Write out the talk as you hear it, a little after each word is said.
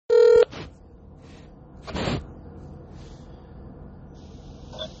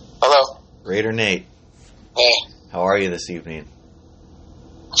Hello. Raider Nate. Hey. How are you this evening?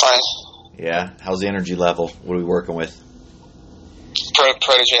 Fine. Yeah? How's the energy level? What are we working with?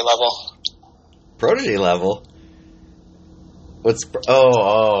 Protege level. Protege level?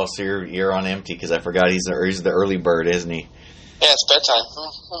 So you're on empty because I forgot he's the early bird, isn't he? Yeah, it's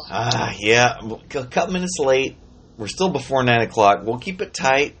bedtime. Yeah. A couple minutes late. We're still before 9 o'clock. We'll keep it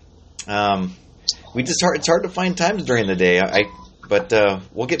tight. It's hard to find times during the day. But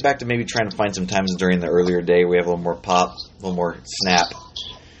we'll get back to maybe trying to find some times during the earlier day. We have a little more pop, a little more snap.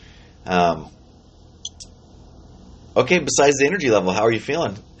 Okay, besides the energy level, how are you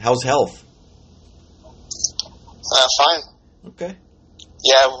feeling? How's health? Fine. Okay.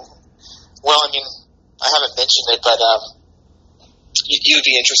 Yeah, well, I mean, I haven't mentioned it, but you'd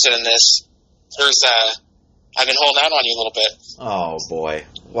be interested in this. I've been holding out on you a little bit. Oh, boy.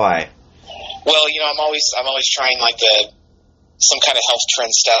 Why? Well, I'm always trying, like, some kind of health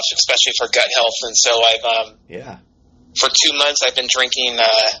trend stuff, especially for gut health, and so I've, for 2 months, I've been drinking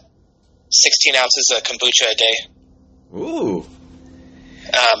 16 ounces of kombucha a day. Ooh.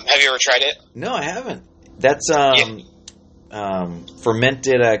 Have you ever tried it? No, I haven't. That's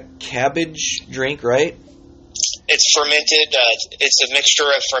fermented cabbage drink, right? It's fermented. It's a mixture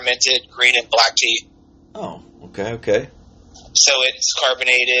of fermented green and black tea. Oh, okay. So it's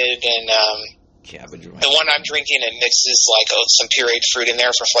carbonated and cabbage. The one I'm drinking, it mixes like some pureed fruit in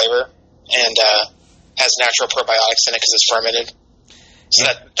there for flavor and has natural probiotics in it because it's fermented. So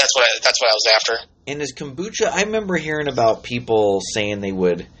that's what I was after. And is kombucha? I remember hearing about people saying they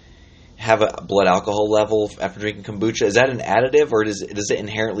would have a blood alcohol level after drinking kombucha. Is that an additive, or does it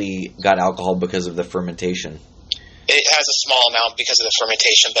inherently got alcohol because of the fermentation? It has a small amount because of the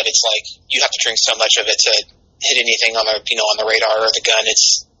fermentation, but it's like you have to drink so much of it to hit anything on the radar or the gun.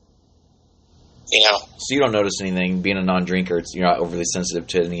 It's So you don't notice anything being a non-drinker. You're not overly sensitive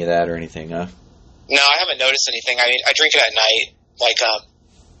to any of that or anything, huh? No, I haven't noticed anything. I mean, I drink it at night. Like,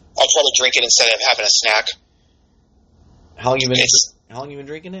 I'll try to drink it instead of having a snack. How long you been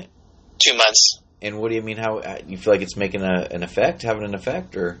drinking it? 2 months. And what do you mean? How you feel like it's making having an effect,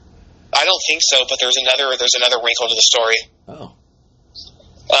 or? I don't think so, but there's another wrinkle to the story. Oh.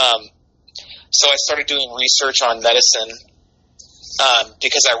 So I started doing research on medicine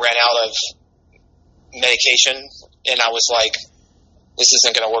because I ran out of medication, and I was like, this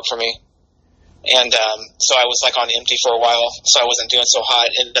isn't going to work for me. And so I was like on empty for a while, so I wasn't doing so hot.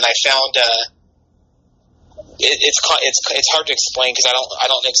 And then I found it's hard to explain because I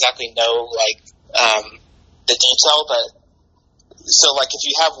don't exactly know like the detail, but so like if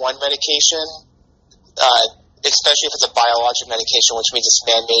you have one medication, especially if it's a biologic medication, which means it's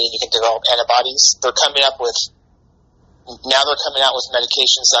man-made and you can develop antibodies, they're coming out with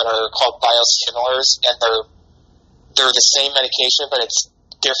medications that are called biosimilars, and they're the same medication, but it's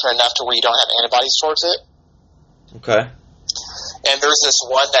different enough to where you don't have antibodies towards it. Okay. And there's this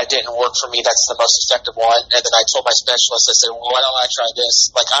one that didn't work for me that's the most effective one, and then I told my specialist, I said, well, why don't I try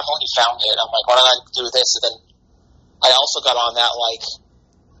this? Like, I've only found it. I'm like, why don't I do this? And then I also got on that, like,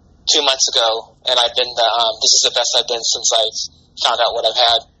 2 months ago, and I've been, this is the best I've been since I've found out what I've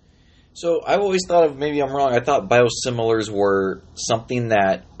had. So I've always thought of, maybe I'm wrong, I thought biosimilars were something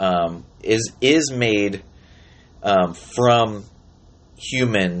that is made from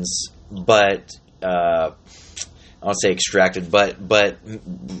humans, but I don't say extracted, but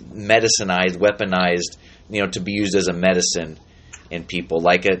medicinized, weaponized, to be used as a medicine in people.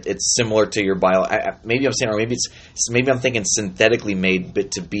 Like it's similar to your maybe I'm saying, or maybe I'm thinking synthetically made,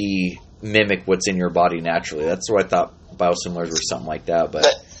 but to be mimic what's in your body naturally. That's what I thought biosimilars were, something like that. But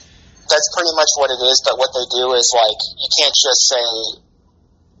that's pretty much what it is. But what they do is like you can't just say,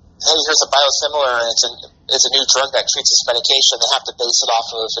 hey, here's a biosimilar, and it's a new drug that treats this medication. They have to base it off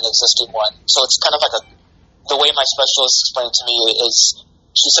of an existing one. So it's kind of like the way my specialist explained to me is,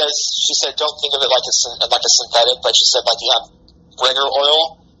 she said, don't think of it like a synthetic, but she said, like, you have regular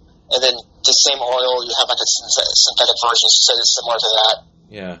oil, and then the same oil, you have like a synthetic version. She said it's similar to that.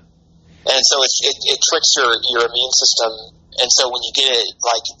 Yeah. And so it tricks your immune system, and so when you get it,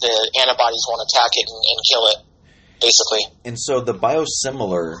 like, the antibodies won't attack it and kill it, basically. And so the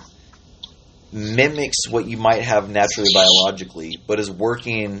biosimilar mimics what you might have naturally biologically, but is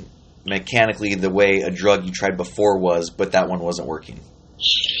working mechanically the way a drug you tried before was, but that one wasn't working.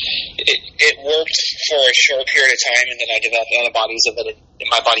 It worked for a short period of time, and then I developed antibodies, and then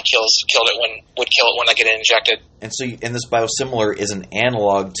my body would kill it when I get it injected. And so, and this biosimilar is an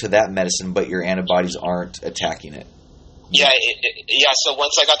analog to that medicine, but your antibodies aren't attacking it. Yeah, so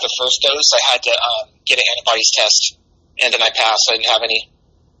once I got the first dose, I had to get an antibodies test, and then I passed. I didn't have any.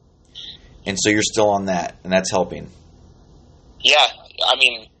 And so you're still on that, and that's helping. Yeah, I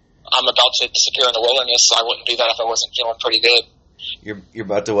mean, I'm about to disappear in the wilderness, so I wouldn't do that if I wasn't feeling pretty good. You're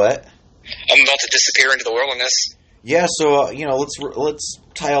about to what? I'm about to disappear into the wilderness. Yeah, so let's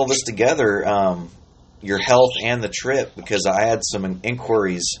tie all this together, your health and the trip, because I had some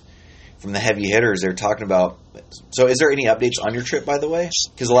inquiries from the heavy hitters. They're talking about. So, is there any updates on your trip, by the way?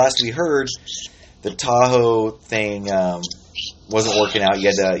 Because the last we heard, the Tahoe thing wasn't working out.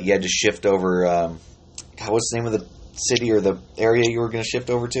 You had to shift over. What's the name of the city or the area you were going to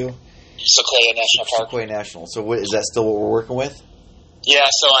shift over to? Sequoia National Park. Sequoia National. So, is that still what we're working with? Yeah.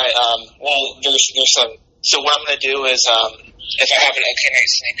 So there's some. So what I'm going to do is, if I have an okay night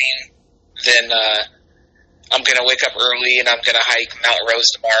sleeping, then I'm going to wake up early and I'm going to hike Mount Rose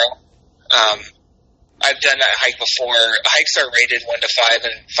tomorrow. I've done that hike before. Hikes are rated 1 to 5,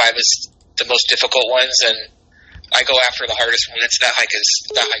 and 5 is the most difficult ones, and I go after the hardest ones. That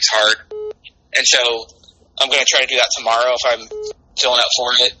hike's hard, and so I'm going to try to do that tomorrow if I'm feeling up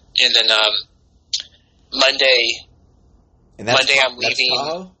for it. And then Monday I'm leaving.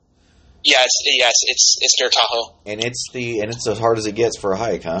 Tahoe? Yes, it's near Tahoe, and it's as hard as it gets for a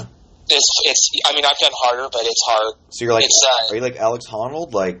hike, huh? It's. I mean, I've done harder, but it's hard. So you're like, are you like Alex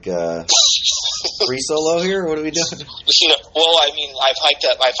Honnold, like free solo here? What are we doing? Well, I mean, I've hiked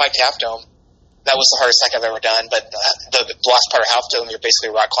Half Dome. That was the hardest hike I've ever done. But the last part of Half Dome, you're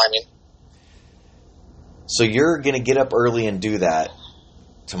basically rock climbing. So you're gonna get up early and do that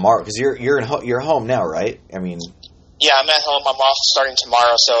tomorrow because you're home now, right? I mean. Yeah, I'm at home. I'm off starting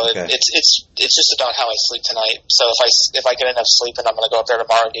tomorrow, so okay. It's just about how I sleep tonight. So if I get enough sleep, and I'm going to go up there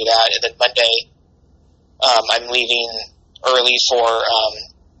tomorrow and do that. And then Monday, I'm leaving early for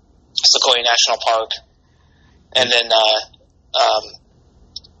Sequoia National Park, and then I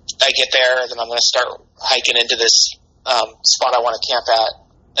get there, and then I'm going to start hiking into this spot I want to camp at,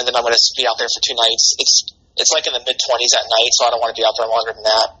 and then I'm going to be out there for 2 nights. It's like in the mid-20s at night, so I don't want to be out there longer than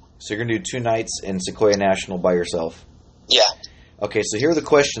that. So you're going to do 2 nights in Sequoia National by yourself? Yeah. Okay, so here the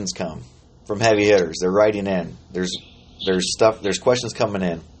questions come from heavy hitters. They're writing in. There's questions coming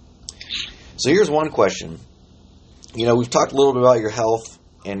in. So here's one question. We've talked a little bit about your health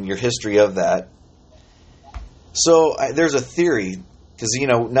and your history of that. So there's a theory, because,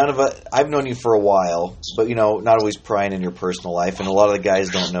 none of us, I've known you for a while, but, not always prying in your personal life, and a lot of the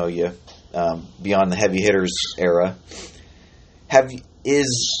guys don't know you beyond the heavy hitters era.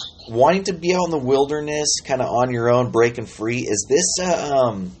 Is wanting to be out in the wilderness, kind of on your own, breaking free, is this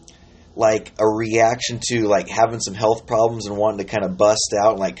like a reaction to like having some health problems and wanting to kind of bust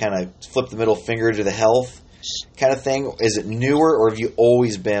out and like kind of flip the middle finger to the health kind of thing? Is it newer, or have you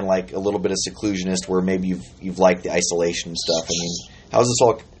always been like a little bit of seclusionist where maybe you've liked the isolation and stuff? I mean, how's this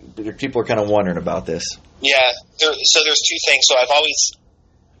all? People are kind of wondering about this. Yeah, so there's 2 things. So I've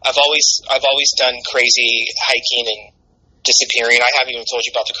always done crazy hiking and disappearing. I haven't even told you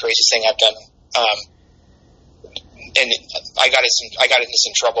about the craziest thing I've done. And I got into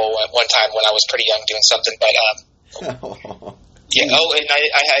some trouble at one time when I was pretty young doing something. But yeah. Oh, and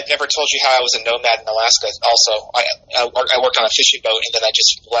I never told you how I was a nomad in Alaska. Also, I worked on a fishing boat, and then I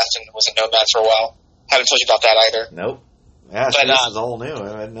just left and was a nomad for a while. Haven't told you about that either. Nope. Yeah, but, this is all new.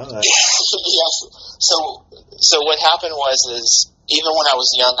 I didn't know that. Yes. So what happened was even when I was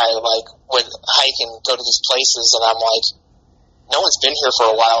young, I would hike and go to these places, and I'm like, no one's been here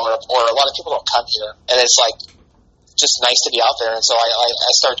for a while, or a lot of people don't come here, and it's like just nice to be out there. And so I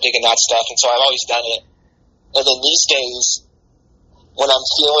started digging that stuff, and so I've always done it. And then these days, when I'm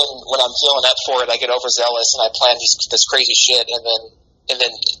feeling up for it, I get overzealous and I plan this crazy shit, and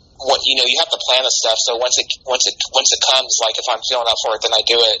then what you have to plan the stuff. So once it comes, like if I'm feeling up for it, then I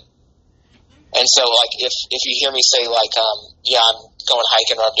do it. And so like if you hear me say like yeah, I'm going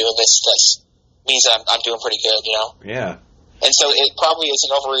hiking or I'm doing this means that I'm doing pretty good, Yeah. And so it probably is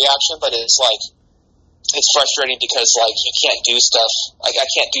an overreaction, but it's like, it's frustrating because like you can't do stuff. Like I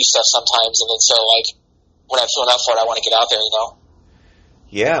can't do stuff sometimes, and then so like when I'm feeling up for it, I want to get out there,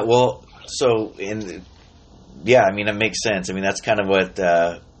 Yeah, well, I mean, it makes sense. I mean, that's kind of what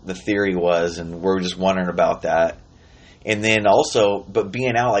the theory was, and we're just wondering about that. And then also, but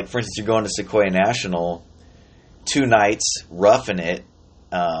being out, like for instance, you're going to Sequoia National, 2 nights, roughing it.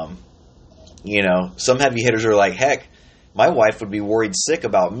 Some heavy hitters are like, heck, my wife would be worried sick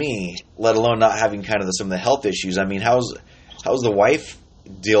about me, let alone not having kind of some of the health issues. I mean, how's the wife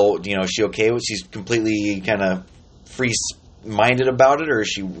deal? Is she okay with? She's completely kind of free-minded about it, or is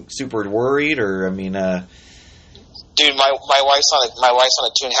she super worried? Or I mean, dude, my wife's on a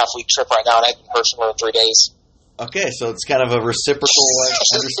 2.5-week trip right now, and I haven't heard from her in 3 days. Okay, so it's kind of a reciprocal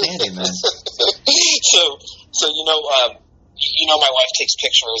understanding then. So my wife takes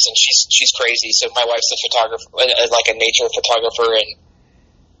pictures, and she's crazy. So my wife's a photographer, like a nature photographer, and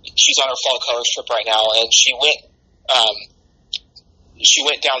she's on her fall colors trip right now, and she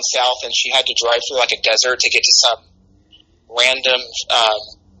went down south, and she had to drive through like a desert to get to some random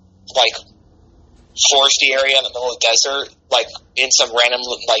like foresty area in the middle of the desert, like in some random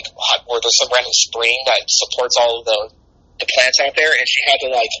like where there's some random spring that supports all of the plants out there, and she had to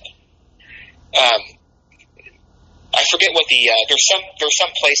like I forget what there's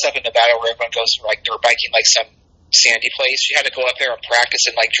some place up in Nevada where everyone goes for like dirt biking, like some sandy place. She had to go up there and practice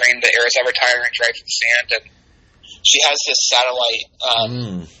and like drain the airs out of her tire and drive through the sand. And she has this satellite.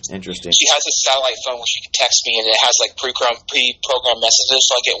 Interesting. She has this satellite phone where she can text me, and it has like pre-programmed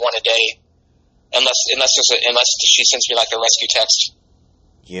messages, so I get one a day, unless she sends me like a rescue text.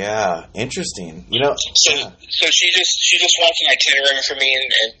 Yeah, interesting. So she just wants an itinerary for me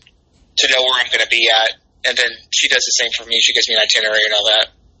and to know where I'm going to be at. And then she does the same for me. She gives me an itinerary and all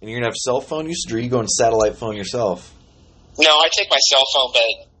that. And you're going to have cell phone usage, or are you going satellite phone yourself? No, I take my cell phone,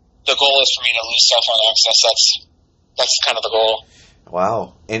 but the goal is for me to lose cell phone access. That's kind of the goal.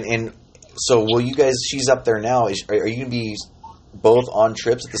 Wow. And so will you guys, she's up there now, are you going to be both on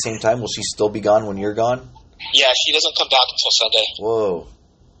trips at the same time? Will she still be gone when you're gone? Yeah, she doesn't come back until Sunday. Whoa.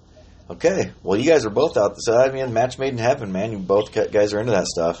 Okay. Well, you guys are both out. So, I mean, match made in heaven, man. You both guys are into that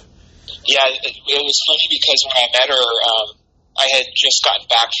stuff. Yeah, it was funny because when I met her, I had just gotten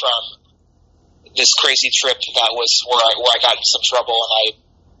back from this crazy trip that was where I got in some trouble, and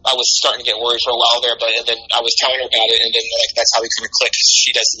I was starting to get worried for a while there, and then I was telling her about it, and then like that's how we kind of clicked. She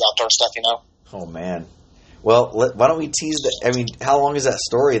does the outdoor stuff, Oh man. Well, why don't we tease that? I mean, how long is that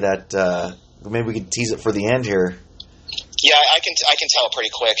story? That maybe we could tease it for the end here. Yeah, I can tell it pretty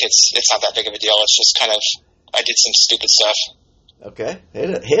quick. It's not that big of a deal. It's just kind of I did some stupid stuff. Okay,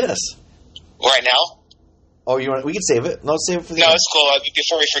 hit us. Right now? Oh, we can save it. No, save it for the end. No, it's cool.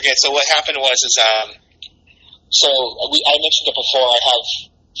 Before we forget, so what happened was I mentioned it before. I have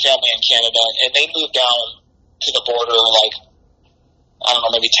family in Canada, and they moved down to the border like I don't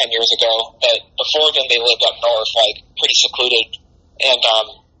know, maybe 10 years ago. But before then, they lived up north, like pretty secluded. And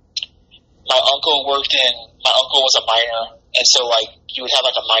my uncle was a miner, and so like you would have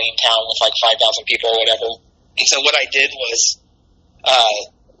like a mining town with like 5,000 people or whatever. And so what I did was,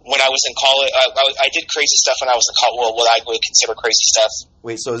 when I was in college, I did crazy stuff when I was in college. Well, what I would consider crazy stuff.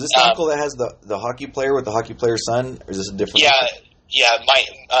 Wait, so is this the uncle that has the hockey player with the hockey player's son, or is this a different? Yeah, uncle? Yeah.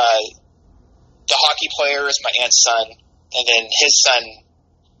 The hockey player is my aunt's son, and then his son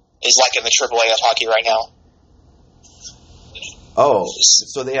is like in the AAA of hockey right now. Oh,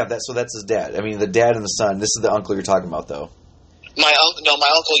 so they have that. So that's his dad. I mean, the dad and the son. This is the uncle you're talking about, though. My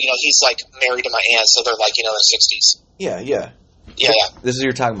uncle. He's like married to my aunt, so they're like in their 60s. Yeah. Yeah. This is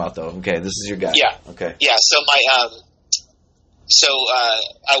what you're talking about, though. Okay, this is your guy. Yeah. Okay. Yeah. So I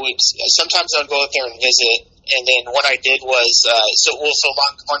would sometimes I would go up there and visit, and then what I did was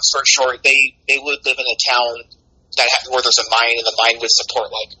long story short, they would live in a town where there's a mine, and the mine would support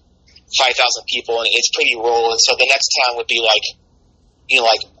like 5,000 people, and it's pretty rural. And so the next town would be like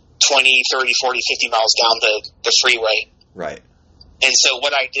 20, 30, 40, 50 miles down the freeway. Right. And so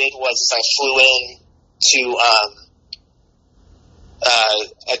what I did was I flew in to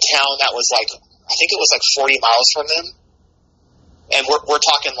a town that was like, I think it was like 40 miles from them. And we're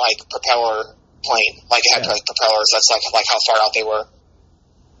talking like propeller plane, like it had like propellers. That's like how far out they were.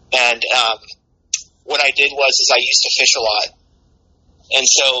 And what I did was I used to fish a lot. And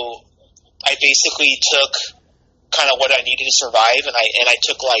so I basically took kind of what I needed to survive, and I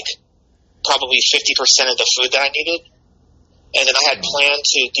took like probably 50% of the food that I needed. And then I had planned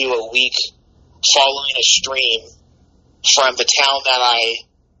to do a week following a stream from the town that I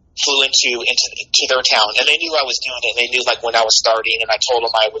flew into their town. And they knew I was doing it, and they knew like when I was starting, and I told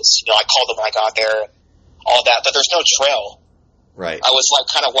them I called them when I got there, all that. But there's no trail. Right. I was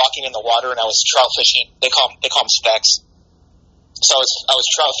like kind of walking in the water, and I was trout fishing. They call them specks. So I was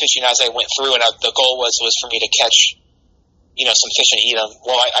trout fishing as I went through, and the goal was for me to catch, some fish and eat them.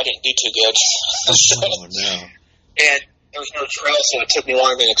 Well, I didn't do too good. Oh no! And there was no trail, so it took me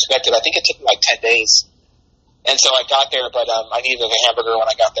longer than expected. I think it took me like 10 days. And so I got there, but I needed a hamburger when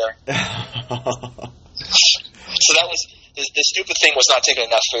I got there. So that was the stupid thing was not taking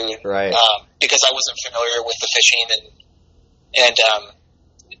enough food, right? Because I wasn't familiar with the fishing, and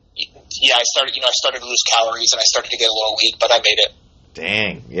I started to lose calories, and I started to get a little weak, but I made it.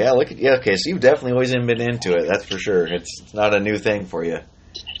 Dang, yeah. Okay, so you've definitely always been into it. That's for sure. It's not a new thing for you.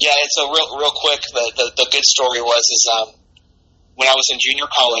 Yeah, and so real quick, the good story was when I was in junior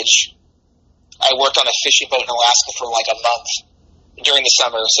college, I worked on a fishing boat in Alaska for like a month during the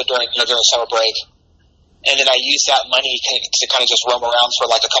summer, so during the summer break. And then I used that money to kind of just roam around for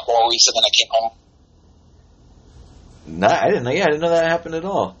like a couple more weeks, and then I came home. No, I didn't know. Yeah, I didn't know that happened at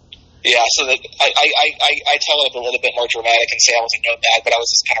all. Yeah, so that I tell it a little bit more dramatic and say I wasn't nomad, but I was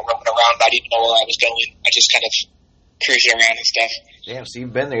just kind of roaming around. I didn't know where I was going. I just kind of cruising around and stuff. Damn, so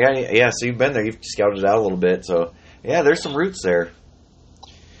you've been there. Yeah, so you've been there. You've scouted it out a little bit. So, yeah, there's some roots there.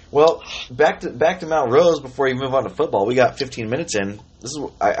 Well, back to Mount Rose before you move on to football. We got 15 minutes in. This is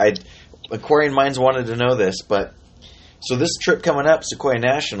Aquarian Minds wanted to know this, but so this trip coming up, Sequoia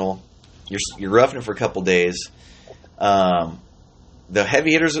National, you're roughing it for a couple days. The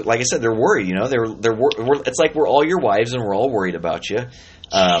heavy hitters, like I said, they're worried. You know, it's like we're all your wives and we're all worried about you.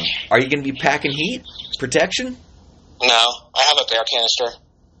 Are you going to be packing heat protection? No, I have a bear canister.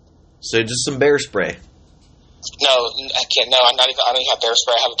 So just some bear spray. No, I can't. No, I don't even have bear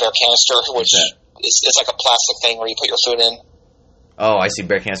spray. I have a bear canister, which is like a plastic thing where you put your food in. Oh, I see,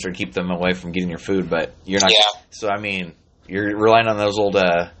 bear canister to keep them away from getting your food, but you're not. Yeah. So I mean, you're relying on those old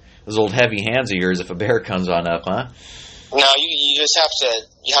heavy hands of yours if a bear comes on up, huh? No, you just have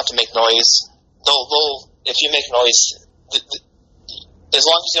to make noise. They'll if you make noise, as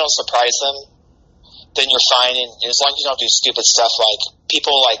long as you don't surprise them, then you're fine. And as long as you don't do stupid stuff like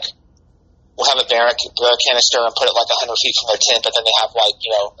people will have a bear canister and put it like 100 feet from their tent, but then they have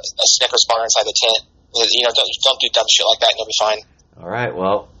a Snickers bar inside the tent. Don't do dumb shit like that, and you'll be fine. All right,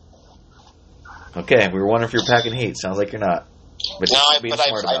 well, okay. We were wondering if you're packing heat. Sounds like you're not. But no, I've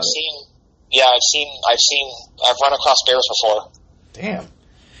seen. Yeah, I've run across bears before. Damn.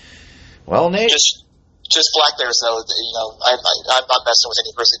 Well, Nate. Just black bears, though. I'm not messing with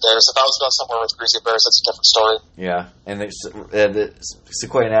any grizzly bears. If I was going somewhere with grizzly bears, that's a different story. Yeah, and the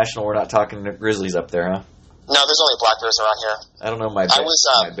Sequoia National, we're not talking grizzlies up there, huh? No, there's only black bears around here. I don't know my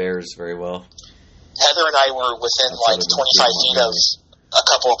bears very well. Heather and I were within 25 feet of a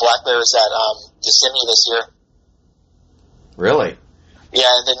couple of black bears at Yosemite this year. Really? Yeah,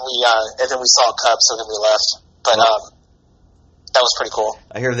 and then we saw a cub, so then we left. But that was pretty cool.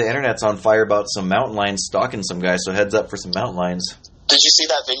 I hear the internet's on fire about some mountain lions stalking some guys, so heads up for some mountain lions. Did you see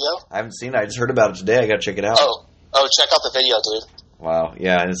that video? I haven't seen it. I just heard about it today. I got to check it out. Oh, check out the video, dude. Wow,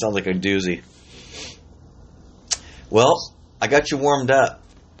 yeah, and it sounds like a doozy. Well, I got you warmed up.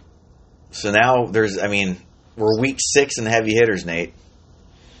 So now we're week 6 in heavy hitters, Nate.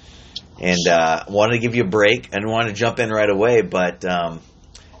 And wanted to give you a break. I didn't want to jump in right away, but the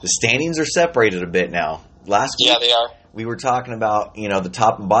standings are separated a bit now. Last week, yeah, they are. We were talking about, the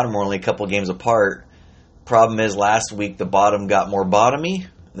top and bottom were only a couple games apart. Problem is, last week the bottom got more bottomy,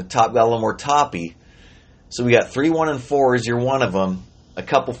 and the top got a little more toppy. So we got 3 1-4s. You're one of them. A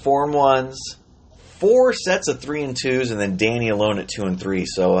couple 4-1s, 4 sets of 3-2s, and then Danny alone at 2-3.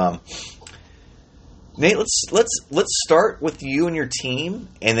 So, Nate, let's start with you and your team,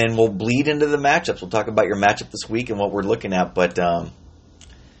 and then we'll bleed into the matchups. We'll talk about your matchup this week and what we're looking at. But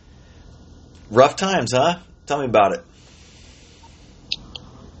rough times, huh? Tell me about it.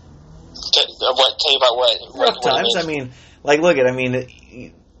 Tell you about what? Rough times.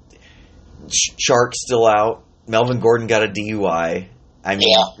 Shark's still out. Melvin Gordon got a DUI.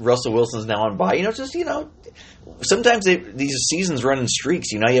 Russell Wilson's now on bye. Sometimes these seasons run in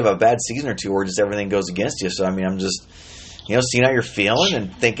streaks. You have a bad season or two where just everything goes against you. So, I'm just, seeing how you're feeling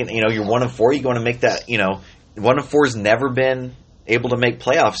and thinking, you're 1-4. You're going to make that, 1-4's never been able to make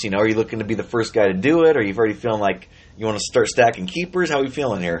playoffs. Are you looking to be the first guy to do it? Or you've already feeling like you want to start stacking keepers? How are you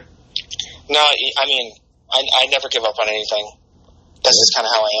feeling here? No, I never give up on anything. That's just kind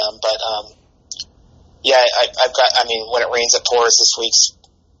of how I am. But, I've got, when it rains, it pours. This week's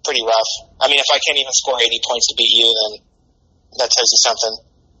pretty rough. If I can't even score 80 points to beat you, then that tells you something.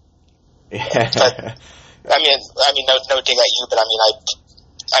 Yeah. But, no dig at you, but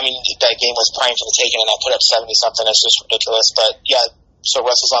that game was prime for the taking, and I put up 70-something. It's just ridiculous. But, yeah, so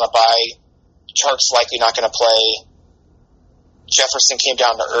Russell's on a bye. Chark's likely not going to play. Jefferson came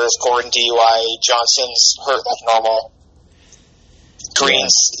down to earth. Gordon DUI. Johnson's hurt like normal. Green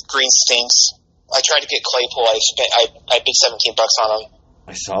stinks. I tried to get Claypool. I bid $17 on him.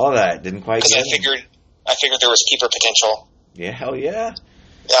 I saw that. Didn't quite get it. I figured there was keeper potential. Yeah, hell yeah.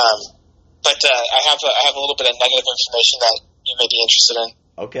 But I have a little bit of negative information that you may be interested in.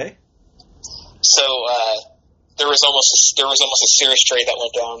 Okay. So there was almost a serious trade that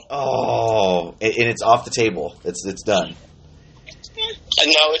went down. Oh, and it's off the table. It's done.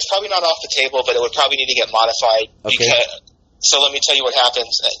 No, it's probably not off the table, but it would probably need to get modified. Okay. So let me tell you what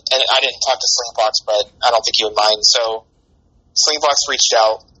happened. And I didn't talk to Slingbox, but I don't think you would mind. So Slingbox reached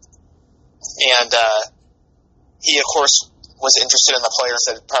out, and he, of course, was interested in the players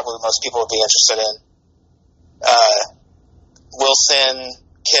that probably most people would be interested in. Wilson,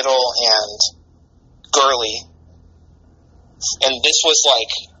 Kittle, and Gurley. And this was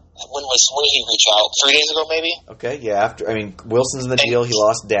like when did he reach out? 3 days ago, maybe. Okay, yeah. Wilson's in the deal. He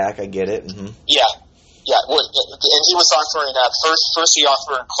lost Dak. I get it. Mm-hmm. Yeah. Well, and he was offering first he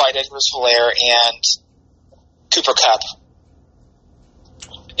offered Clyde Edwards-Helaire and Cooper Kupp,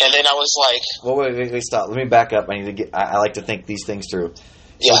 and then I was like, "Well, wait, stop. Let me back up. I like to think these things through."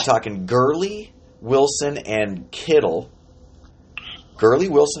 So we're talking Gurley, Wilson, and Kittle. Gurley,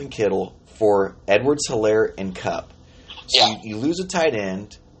 Wilson, and Kittle for Edwards-Helaire and Kupp. So you lose a tight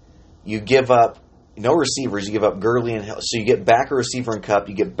end. You give up no receivers. You give up Gurley and so you get back a receiver and Kupp.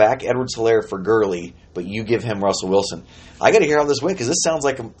 You get back Edwards-Helaire for Gurley, but you give him Russell Wilson. I got to hear how this went because this sounds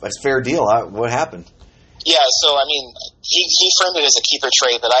like a fair deal. What happened? Yeah, so he framed it as a keeper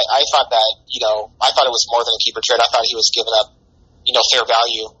trade, but I thought that I thought it was more than a keeper trade. I thought he was giving up fair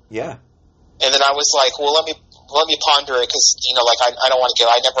value. Yeah. And then I was like, well, let me ponder it because I don't want to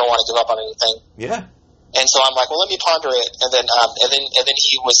I never want to give up on anything. Yeah. And so I'm like, well, let me ponder it. And then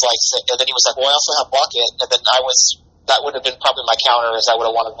he was like, well, I also have Lockett. And then that would have been probably my counter, is I would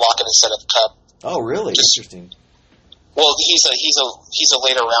have wanted Lockett instead of Kupp. Oh, really? Interesting. Well, he's a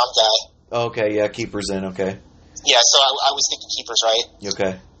later round guy. Okay, yeah, keepers in. Okay. Yeah, so I was thinking keepers, right?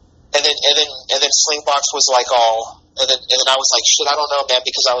 Okay. And then Slingbox was like and then I was like, shit, I don't know, man,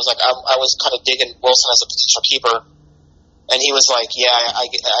 because I was like, I was kind of digging Wilson as a potential keeper, and he was like, yeah, I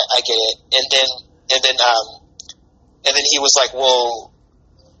get it, and then he was like, well,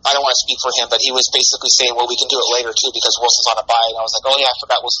 I don't want to speak for him, but he was basically saying, well, we can do it later too because Wilson's on a bye, and I was like, oh yeah, I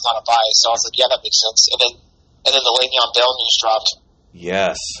forgot Wilson's on a bye, so I was like, yeah, that makes sense, and then the Le'Veon Bell news dropped.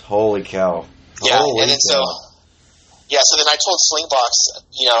 Yes, holy cow. Yeah, and then so then I told Slingbox,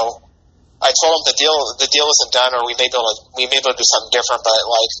 I told him the deal isn't done, or we may be able to do something different. But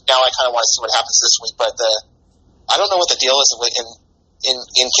now I kind of want to see what happens this week. But I don't know what the deal is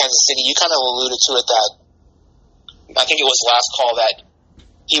in Kansas City. You kind of alluded to it that I think it was last call that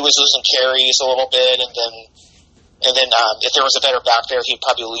he was losing carries a little bit, and then if there was a better back there, he'd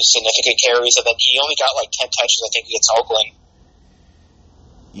probably lose significant carries. And then he only got 10 touches, I think, against Oakland.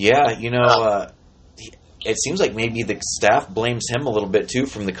 Yeah, it seems like maybe the staff blames him a little bit too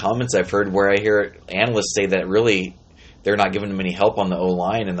from the comments I've heard, where I hear analysts say that really they're not giving him any help on the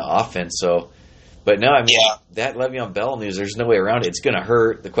O-line and the offense. So, but no, that Le'Veon Bell news, there's no way around it. It's going to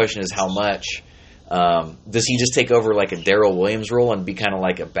hurt. The question is how much. Does he just take over like a Darrell Williams role and be kind of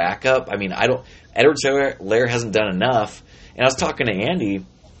like a backup? Edwards-Helaire hasn't done enough. And I was talking to Andy.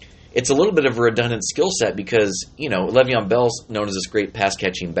 It's a little bit of a redundant skill set because, Le'Veon Bell's known as this great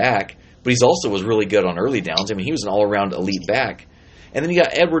pass-catching back, but he's also was really good on early downs. He was an all-around elite back. And then you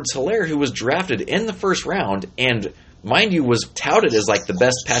got Edwards-Helaire, who was drafted in the first round and, mind you, was touted as like the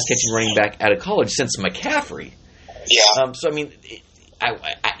best pass-catching running back out of college since McCaffrey. Yeah.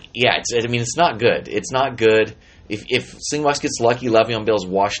 It's not good. It's not good. If Slingbox gets lucky, Le'Veon Bell's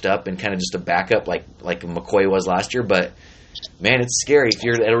washed up and kind of just a backup like McCoy was last year. But, man, it's scary if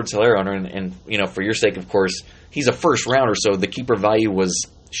you're an Edwards-Helaire owner. And, for your sake, of course, he's a first rounder, so the keeper value was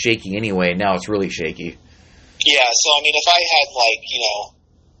shaky anyway. Now it's really shaky. Yeah, so if I had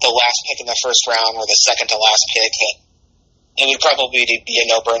the last pick in the first round or the second to last pick, then it would probably be a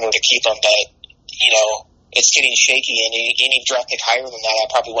no-brainer to keep him. But it's getting shaky, and any draft pick higher than that, I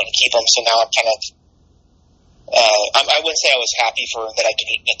probably wouldn't keep him. So now I'm kind of I wouldn't say I was happy that I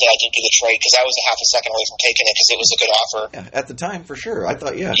didn't do the trade because I was a half a second away from taking it because it was a good offer. Yeah, at the time, for sure, I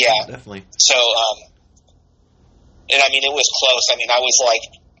thought, yeah, definitely. So, and it was close. I was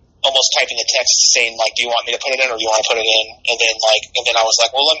almost typing the text saying do you want me to put it in or do you want to put it in? And then I was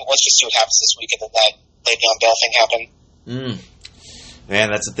like, well, let's just see what happens this week. And then that Le'Veon Bell thing happened.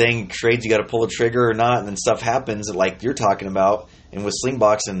 Man, that's the thing. Trades, you got to pull the trigger or not, and then stuff happens like you're talking about, and with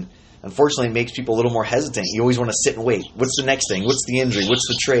Slingbox, and unfortunately, it makes people a little more hesitant. You always want to sit and wait. What's the next thing? What's the injury? What's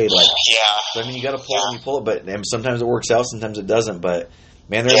the trade? So, you got to pull it when you pull it, but sometimes it works out, sometimes it doesn't. But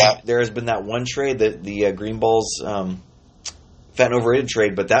man, there has been that one trade that the Green Balls fat and overrated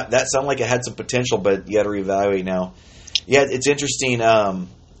trade, but that sounded like it had some potential, but you got to reevaluate now. Yeah, it's interesting.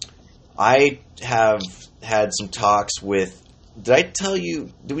 I have had some talks with. Did I tell you?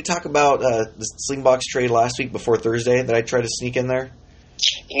 Did we talk about the Slingbox trade last week before Thursday that I tried to sneak in there?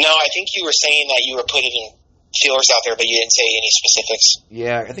 No, I think you were saying that you were putting feelers out there, but you didn't say any specifics.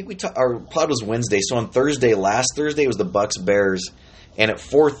 Yeah, I think our pod was Wednesday, so on last Thursday was the Bucks Bears, and at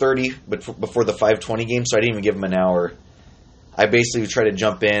 4:30, but before the 5:20 game, so I didn't even give them an hour. I basically would try to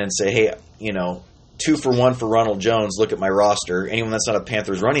jump in and say, hey, 2 for 1 for Ronald Jones. Look at my roster. Anyone that's not a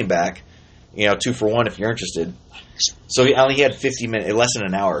Panthers running back, 2 for 1 if you're interested. So he only had 50 minutes, less than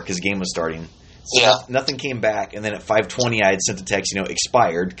an hour, because the game was starting. So nothing came back, and then at 5:20 I had sent a text,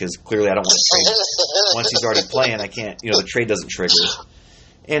 expired, because clearly I don't want to trade. Once he's already playing, I can't, the trade doesn't trigger.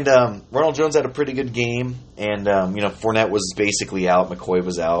 And Ronald Jones had a pretty good game, and Fournette was basically out, McCoy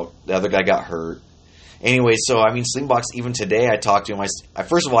was out, the other guy got hurt. Anyway, so Slingbox, even today, I talked to him. I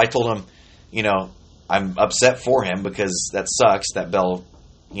first of all, I told him, I'm upset for him because that sucks. That Bell,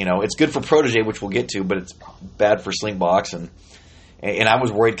 it's good for Protege, which we'll get to, but it's bad for Slingbox, and I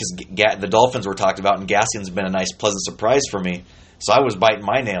was worried because the Dolphins were talked about, and Gassian's been a nice, pleasant surprise for me. So I was biting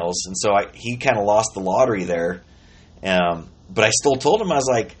my nails, and so he kind of lost the lottery there. But I still told him, I was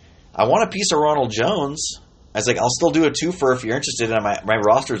like, I want a piece of Ronald Jones. I was like, I'll still do a twofer if you're interested, and my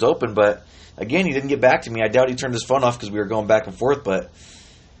roster's open. But again, he didn't get back to me. I doubt he turned his phone off because we were going back and forth. But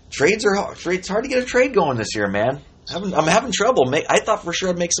trades are hard. It's hard to get a trade going this year, man. I'm having trouble. I thought for sure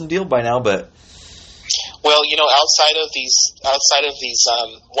I'd make some deal by now, but. Well, outside of these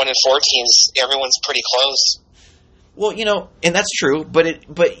 1-4 teams, everyone's pretty close. Well, and that's true, but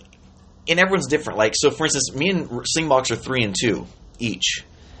everyone's different. Like, so for instance, me and Slingbox are 3-2 each,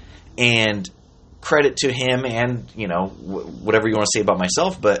 and credit to him, and whatever you want to say about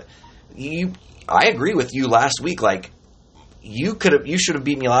myself, but I agree with you last week. Like, you should have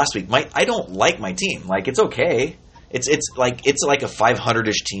beat me last week. I don't like my team. Like, it's okay. It's like a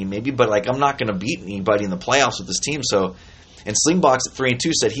 500-ish team maybe, but like I'm not going to beat anybody in the playoffs with this team. So, and Slingbox at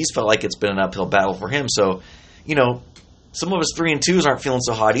 3-2 said he's felt like it's been an uphill battle for him. So, some of us 3-2s aren't feeling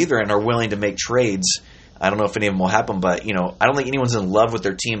so hot either and are willing to make trades. I don't know if any of them will happen, but I don't think anyone's in love with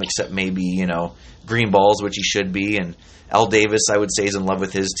their team except maybe Greenballs, which he should be, and Al Davis I would say is in love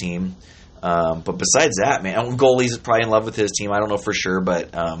with his team. But besides that, man, Goalie's probably in love with his team. I don't know for sure,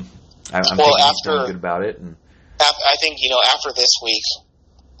 but I'm thinking he's feeling good about it. And I think after this week,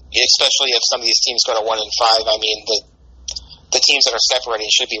 especially if some of these teams go to 1-5, the teams that are separating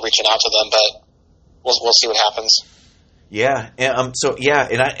should be reaching out to them, but we'll see what happens. Yeah, and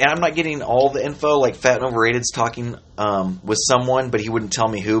I'm not getting all the info. Like Fat and Overrated's talking with someone, but he wouldn't tell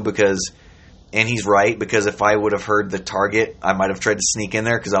me who and he's right, because if I would have heard the target, I might have tried to sneak in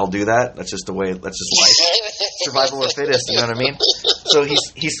there because I'll do that. That's just life. Survival of the fittest, you know what I mean? So he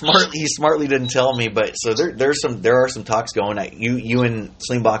smartly didn't tell me, but so there are some talks going. You and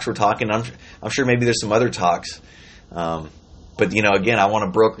Slingbox were talking. I'm sure maybe there's some other talks. But again, I want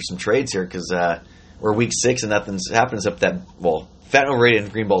to broker some trades here because we're week 6 and nothing's happened except that. Well, Fat and Overrated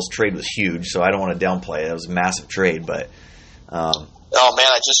and Greenball's trade was huge, so I don't want to downplay it. It was a massive trade, but. Oh man,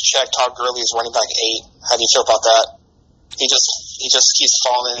 I just checked. Todd Gurley is running back 8. How do you feel about that? He's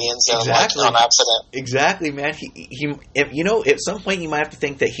falling in the end zone like on accident. Exactly, man. He at some point you might have to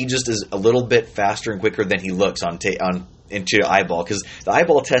think that he just is a little bit faster and quicker than he looks into eyeball, because the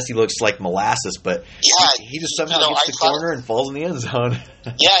eyeball test he looks like molasses, but he just somehow gets the corner and falls in the end zone.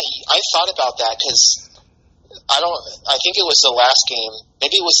 Yeah, I thought about that because I think it was the last game.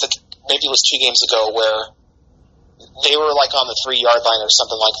 Maybe it was 2 games ago where they were like on the 3-yard line or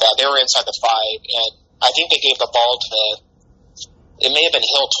something like that. They were inside the 5, and I think they gave the ball to it may have been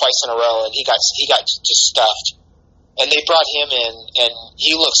Hill twice in a row, and he got just stuffed. And they brought him in, and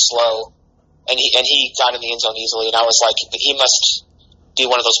he looked slow, and he got in the end zone easily. And I was like, he must be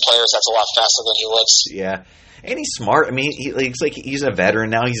one of those players that's a lot faster than he looks. Yeah. And he's smart. I mean, he's a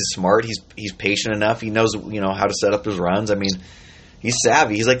veteran now. He's smart. He's patient enough. He knows how to set up his runs. I mean, he's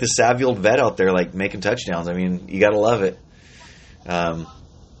savvy. He's like the savvy old vet out there, like making touchdowns. I mean, you got to love it.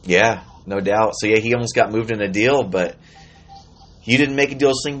 Yeah, no doubt. So yeah, he almost got moved in a deal, but you didn't make a deal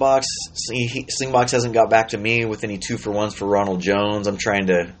with Slingbox. Slingbox hasn't got back to me with any 2-for-1s for Ronald Jones. I'm trying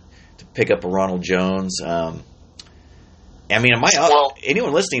to pick up a Ronald Jones.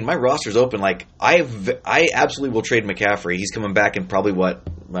 Anyone listening, my roster's open. Like I absolutely will trade McCaffrey. He's coming back in probably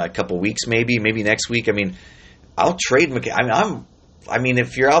a couple weeks, maybe next week. I mean, I'll trade McCaffrey.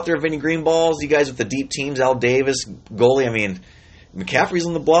 If you're out there, Vinny Greenballs, you guys with the deep teams, Al Davis, goalie. I mean, McCaffrey's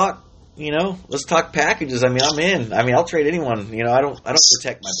on the block. Let's talk packages. I'm in. I'll trade anyone. I don't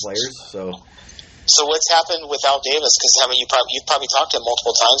protect my players. So what's happened with Al Davis? Because you've probably talked to him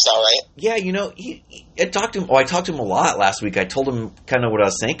multiple times now, right? Yeah, I talked to him. I talked to him a lot last week. I told him kind of what I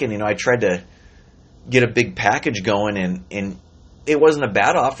was thinking. I tried to get a big package going, and it wasn't a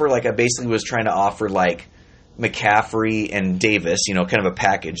bad offer. Like I basically was trying to offer like McCaffrey and Davis, kind of a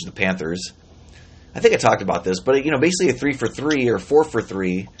package. The Panthers. I think I talked about this, but basically a 3-for-3 or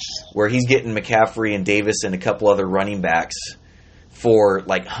 4-for-3, where he's getting McCaffrey and Davis and a couple other running backs for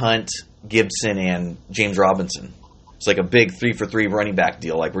like Hunt, Gibson, and James Robinson. It's like a big 3-for-3 running back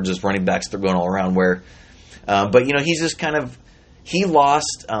deal. Like we're just running backs that are going all around. But he's just he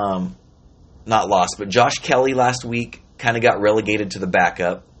lost, not lost, but Josh Kelly last week kind of got relegated to the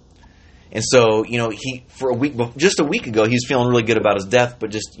backup. And so, just a week ago, he was feeling really good about his depth, but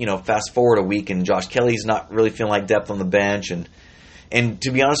just, fast forward a week and Josh Kelly's not really feeling like depth on the bench. And And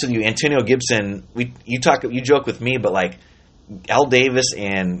to be honest with you, Antonio Gibson, you joke with me, but like Al Davis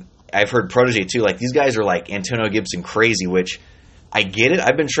and I've heard Protege too. Like these guys are like Antonio Gibson crazy, which I get it.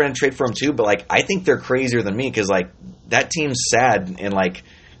 I've been trying to trade for him too, but like I think they're crazier than me because like that team's sad and like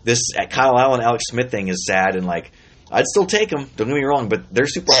this Kyle Allen, Alex Smith thing is sad and like I'd still take him. Don't get me wrong, but they're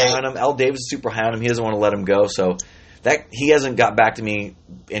super high on him. Al Davis is super high on him. He doesn't want to let him go, so that he hasn't got back to me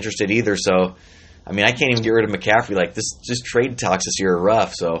interested either. So I mean, I can't even get rid of McCaffrey. Like this, just trade talks this year are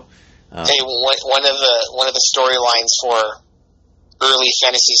rough. So hey, one of the storylines for early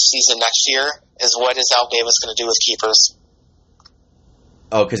fantasy season next year is what is Al Davis going to do with keepers?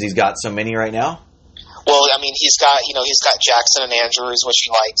 Oh, because he's got so many right now? Well, I mean, he's got Jackson and Andrews, which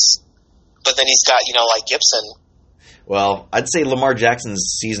he likes, but then he's got, like Gibson. Well, I'd say Lamar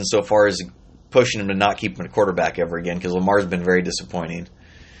Jackson's season so far is pushing him to not keep him a quarterback ever again because Lamar's been very disappointing.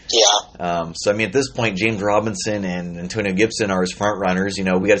 Yeah. So, I mean, at this point, James Robinson and Antonio Gibson are his front runners. We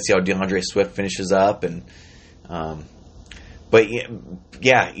got to see how DeAndre Swift finishes up. But,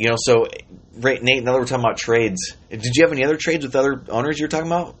 yeah, so, right, Nate, now that we're talking about trades, did you have any other trades with other owners you were talking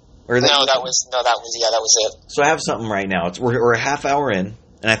about? That was it. So I have something right now. We're a half hour in,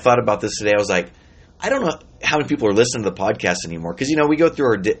 and I thought about this today. I was like, I don't know how many people are listening to the podcast anymore because, we go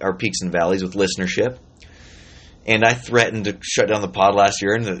through our peaks and valleys with listenership. And I threatened to shut down the pod last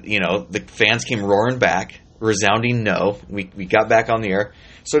year, and the fans came roaring back, resounding no. We got back on the air.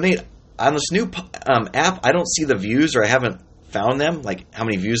 So Nate, on this new app, I don't see the views, or I haven't found them, like how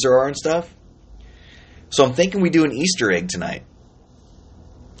many views there are and stuff. So I'm thinking we do an Easter egg tonight.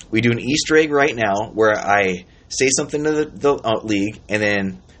 We do an Easter egg right now where I say something to the league, and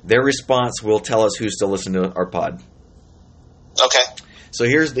then their response will tell us who's still listening to our pod. Okay. So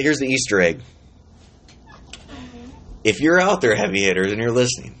here's the Easter egg. If you're out there, heavy hitters, and you're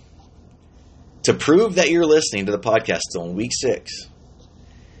listening, to prove that you're listening to the podcast still in week 6,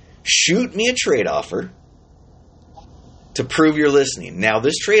 shoot me a trade offer to prove you're listening. Now,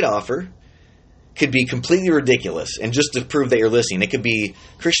 this trade offer could be completely ridiculous, and just to prove that you're listening, it could be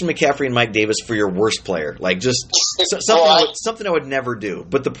Christian McCaffrey and Mike Davis for your worst player, like just something I would never do.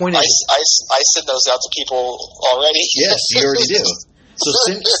 But the point is, I send those out to people already. Yes, you already do. So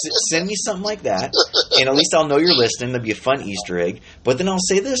send me something like that, and at least I'll know you're listening. That'd be a fun Easter egg. But then I'll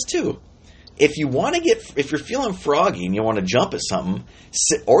say this too: if you're feeling froggy and you want to jump at something,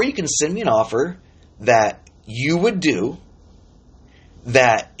 or you can send me an offer that you would do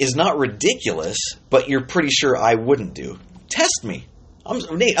that is not ridiculous, but you're pretty sure I wouldn't do. Test me.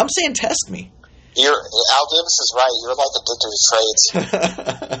 Nate, I'm saying test me. Al Davis is right. You're like addicted to trades.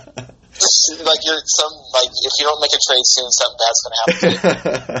 If you don't make a trade soon, something bad's going to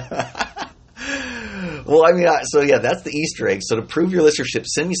happen. Well, I mean, that's the Easter egg. So to prove your listenership,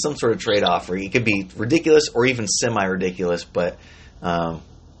 send me some sort of trade offer. It could be ridiculous or even semi-ridiculous, but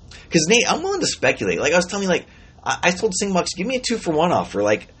because Nate, I'm willing to speculate. Like I was telling you, like I told Singbucks, give me a 2-for-1 offer.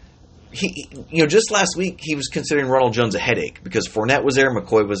 Like he just last week he was considering Ronald Jones a headache because Fournette was there,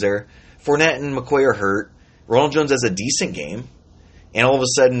 McCoy was there. Fournette and McCoy are hurt. Ronald Jones has a decent game. And all of a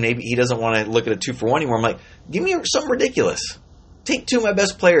sudden, maybe he doesn't want to look at a 2-for-1 anymore. I'm like, give me something ridiculous. Take 2 of my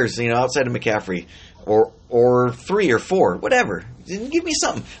best players, outside of McCaffrey, or 3 or 4, whatever. Give me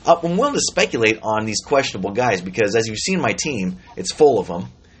something. I'm willing to speculate on these questionable guys because, as you've seen my team, it's full of them.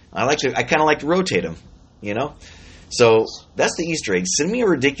 I kind of like to rotate them, So that's the Easter egg. Send me a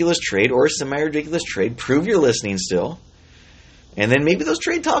ridiculous trade or a semi-ridiculous trade. Prove you're listening still, and then maybe those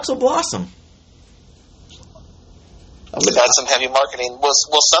trade talks will blossom. That's some heavy marketing. Well,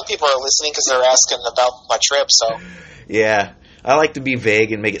 some people are listening because they're asking about my trip. So yeah, I like to be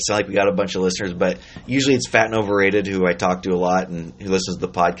vague and make it sound like we got a bunch of listeners, but usually it's Fat and Overrated, who I talk to a lot and who listens to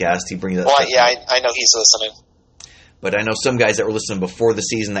the podcast. He brings that. Well, yeah, I know he's listening. But I know some guys that were listening before the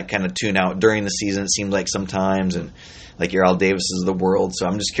season that kind of tune out during the season. It seemed like sometimes, and like your Al Davises of the world. So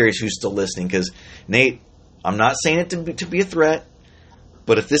I'm just curious who's still listening because Nate, I'm not saying it to be a threat,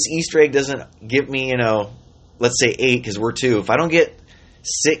 but if this Easter egg doesn't give me, let's say 8 because we're 2. If I don't get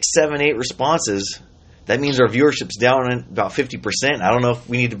 6, 7, 8 responses, that means our viewership's down about 50%. I don't know if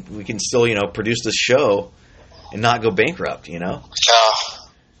we can still, produce this show and not go bankrupt, We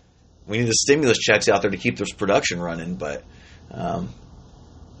need the stimulus checks out there to keep this production running, but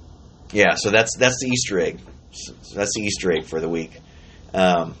yeah, so that's the Easter egg. So that's the Easter egg for the week. So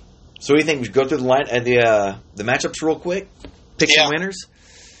what do you think? We should go through the line the matchups real quick? Pick some winners?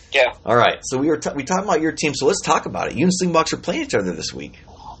 Yeah. All right. So we talking about your team. So let's talk about it. You and Slingbox are playing each other this week.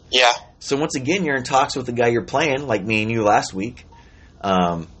 Yeah. So once again, you're in talks with the guy you're playing, like me and you last week.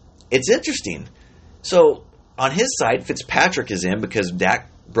 It's interesting. So on his side, Fitzpatrick is in because Dak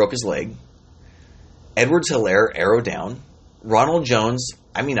broke his leg. Edwards-Helaire, arrow down. Ronald Jones,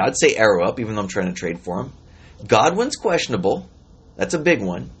 I mean, I'd say arrow up, even though I'm trying to trade for him. Godwin's questionable. That's a big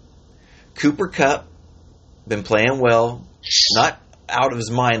one. Cooper Kupp, been playing well. Not out of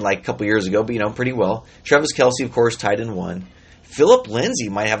his mind like a couple years ago, but, pretty well. Travis Kelce, of course, tied in 1. Phillip Lindsay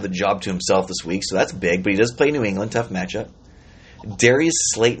might have the job to himself this week, so that's big, but he does play New England, tough matchup. Darius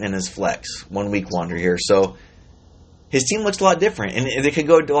Slayton in his flex, 1 week wonder here. So his team looks a lot different, and they could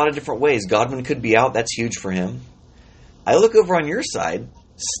go a lot of different ways. Godwin could be out. That's huge for him. I look over on your side,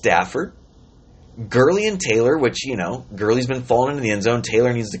 Stafford, Gurley and Taylor, which, Gurley's been falling into the end zone.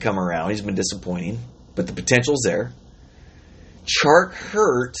 Taylor needs to come around. He's been disappointing, but the potential's there. Chark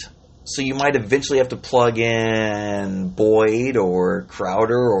hurt, so you might eventually have to plug in Boyd or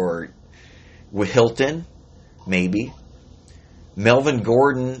Crowder or Hilton, maybe. Melvin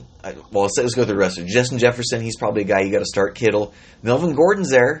Gordon, let's go through the rest of it. Justin Jefferson, he's probably a guy you got to start. Kittle. Melvin Gordon's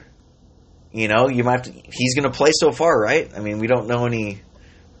there. You might have to, he's going to play so far, right? I mean, we don't know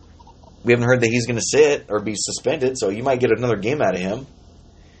we haven't heard that he's going to sit or be suspended, so you might get another game out of him.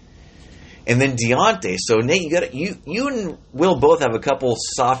 And then Deontay. So Nate, you and Will both have a couple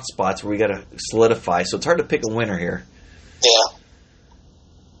soft spots where we got to solidify. So it's hard to pick a winner here.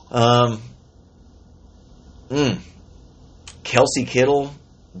 Yeah. Kelsey Kittle,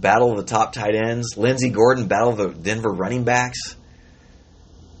 battle of the top tight ends. Lindsey Gordon, battle of the Denver running backs.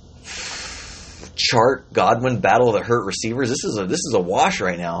 Chart, Godwin, battle of the hurt receivers. This is a wash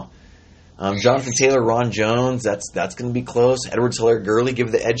right now. Jonathan Taylor, Ron Jones, that's going to be close. Edwards-Helaire, Gurley,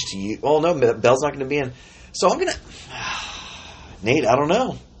 give the edge to you. Oh, no, Bell's not going to be in. So I'm going to... Nate, I don't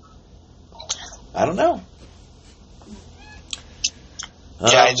know.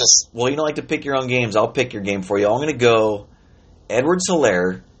 Yeah, Well, you don't like to pick your own games. I'll pick your game for you. I'm going to go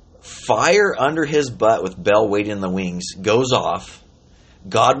Edwards-Helaire, fire under his butt with Bell waiting in the wings, goes off.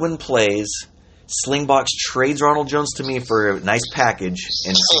 Godwin plays. Slingbox trades Ronald Jones to me for a nice package,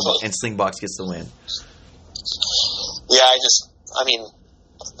 and Slingbox gets the win. Yeah, I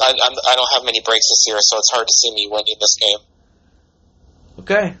don't have many breaks this year, so it's hard to see me winning this game.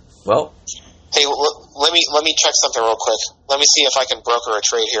 Okay, well. Hey, let me check something real quick. Let me see if I can broker a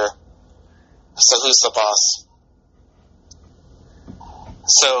trade here. So who's the boss?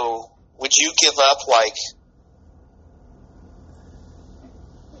 So would you give up like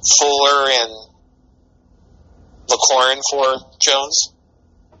Fuller and McLaurin for Jones?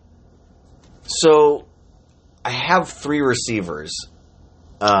 So I have 3 receivers.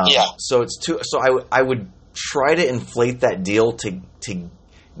 Yeah. So it's 2. So I would try to inflate that deal to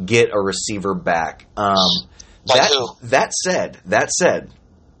get a receiver back. Like who? That said,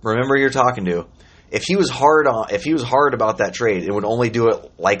 remember you're talking to. If he was hard about that trade, it would only do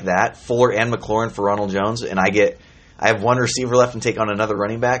it like that. Fuller and McLaurin for Ronald Jones, and I have 1 receiver left and take on another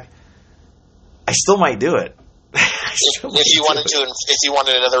running back. I still might do it. If you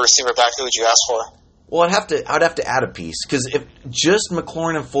wanted another receiver back, who would you ask for? Well, I'd have to add a piece, because if just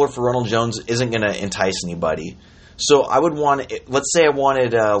McLaurin and Fuller for Ronald Jones isn't going to entice anybody. So I would want. Let's say I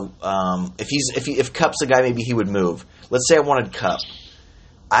wanted if Kupp's a guy, maybe he would move. Let's say I wanted Kupp.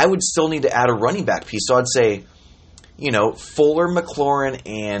 I would still need to add a running back piece. So I'd say, Fuller, McLaurin,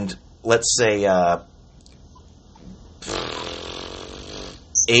 and let's say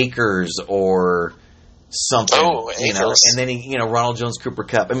Akers or something, Akers. and then Ronald Jones, Cooper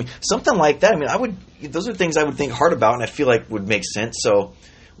Kupp. I mean, something like that. I mean, those are things I would think hard about, and I feel like would make sense. So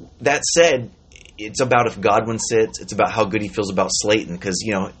that said, it's about if Godwin sits. It's about how good he feels about Slayton, because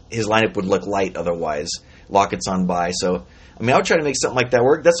his lineup would look light otherwise. Lockett's on bye, so I'll try to make something like that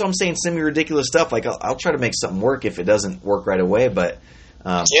work. That's what I'm saying. Semi-ridiculous stuff. Like I'll try to make something work if it doesn't work right away. But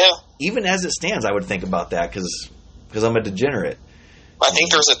even as it stands, I would think about that because I'm a degenerate. I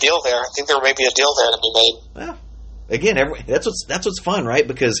think there's a deal there. I think there may be a deal there to be made. Well, again, that's what's fun, right?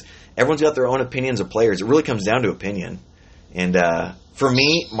 Because everyone's got their own opinions of players. It really comes down to opinion. And for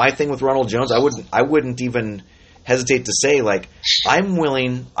me, my thing with Ronald Jones, I wouldn't even hesitate to say, like, I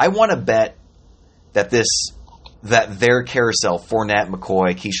want to bet that their carousel, Fournette,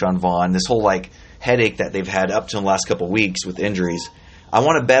 McCoy, Keyshawn Vaughn, this whole like headache that they've had up to the last couple of weeks with injuries, I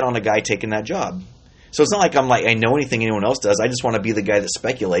want to bet on a guy taking that job. So it's not like I know anything anyone else does. I just want to be the guy that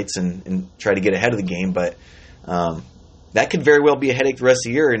speculates and try to get ahead of the game. But that could very well be a headache the rest of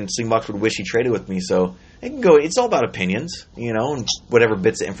the year, and Slingbox would wish he traded with me. So it can go. It's all about opinions, and whatever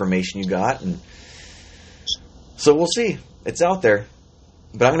bits of information you got. And so we'll see. It's out there.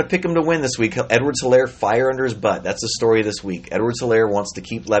 But I'm going to pick him to win this week. Edwards-Helaire, fire under his butt. That's the story this week. Edwards-Helaire wants to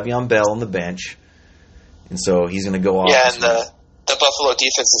keep Le'Veon Bell on the bench, and so he's going to go off. Yeah, and the Buffalo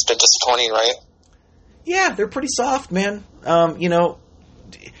defense has been disappointing, right? Yeah, they're pretty soft, man.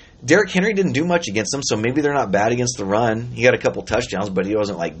 Derrick Henry didn't do much against them, so maybe they're not bad against the run. He got a couple touchdowns, but he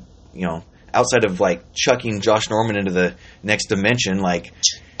wasn't like, outside of like chucking Josh Norman into the next dimension, like.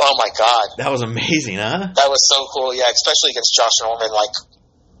 Oh my God, that was amazing, huh? That was so cool. Yeah, especially against Josh Norman, like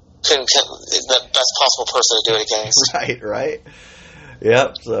the best possible person to do it against. Right.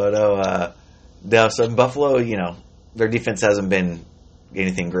 Yep. So so in Buffalo, their defense hasn't been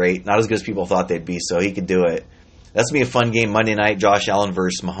anything great. Not as good as people thought they'd be. So he could do it. That's gonna be a fun game Monday night. Josh Allen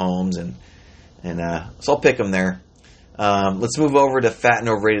versus Mahomes, and so I'll pick him there. Let's move over to fat and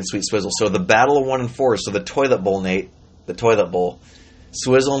overrated sweet swizzle. So the battle of 1 and 4. So the toilet bowl, Nate. The toilet bowl.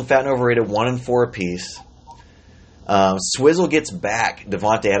 Swizzle and fat and overrated 1 and 4 apiece. Swizzle gets back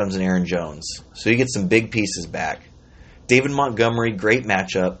Devontae Adams and Aaron Jones, so you get some big pieces back. David Montgomery, great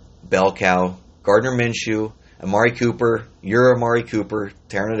matchup. Bell cow. Gardner Minshew, Amari Cooper. You're Amari Cooper,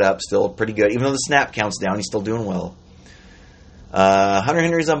 tearing it up, still pretty good. Even though the snap count's down, he's still doing well. Hunter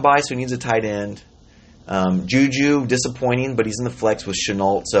Henry's on bye, so he needs a tight end. Juju, disappointing, but he's in the flex with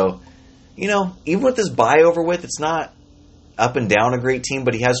Chenault. So, even with this bye over with, it's not up and down a great team,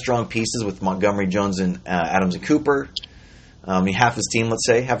 but he has strong pieces with Montgomery, Jones, and Adams and Cooper. Half his team, let's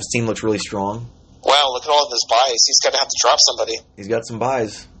say. Half his team looks really strong. Wow, look at all of his buys. He's going to have to drop somebody. He's got some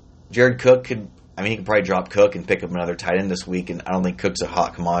buys. Jared Cook he could probably drop Cook and pick up another tight end this week, and I don't think Cook's a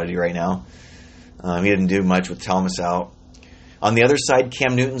hot commodity right now. He didn't do much with Thomas out. On the other side,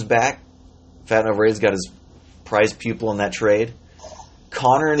 Cam Newton's back. Fat and overrated's got his prize pupil in that trade.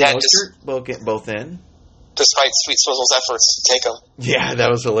 Connor and Mostert both in. Despite Sweet Swizzle's efforts to take him. Yeah, that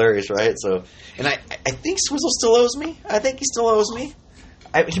was hilarious, right? So, and I think Swizzle still owes me. I think he still owes me.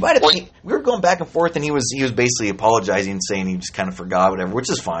 He might have. We were going back and forth, and he was basically apologizing, saying he just kind of forgot, whatever, which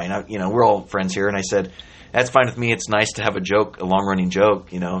is fine. We're all friends here, and I said that's fine with me. It's nice to have a joke, a long running joke,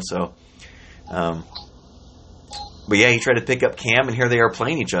 So, but yeah, he tried to pick up Cam, and here they are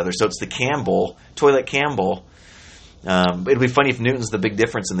playing each other. So it's the Cam Bowl, Toilet Cam Bowl. It'd be funny if Newton's the big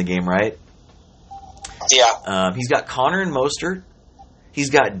difference in the game, right? Yeah. He's got Connor and Mostert. He's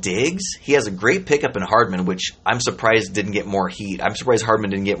got Diggs. He has a great pickup in Hardman, which I'm surprised didn't get more heat. I'm surprised Hardman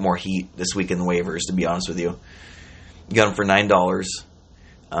didn't get more heat this week in the waivers, to be honest with you. You got him for $9.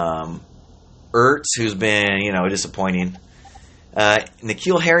 Ertz, who's been, disappointing.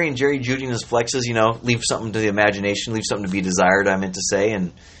 N'Keal Harry and Jerry Jeudy in his flexes, leave something to the imagination, leave something to be desired, I meant to say.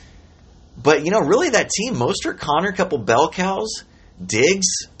 But, really that team, Mostert, Connor, couple bell cows, Diggs,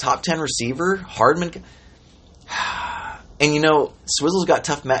 top 10 receiver, Hardman. And, Swizzle's got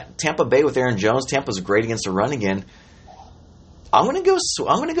tough Tampa Bay with Aaron Jones. Tampa's great against the run again. I'm going to go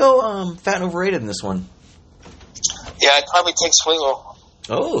fat and overrated in this one. Yeah, I'd probably take Swizzle.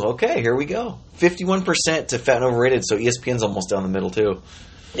 Oh, okay. Here we go. 51% to fat and overrated, so ESPN's almost down the middle, too.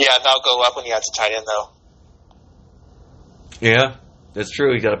 Yeah, that'll go up when you have to tight end, though. Yeah, that's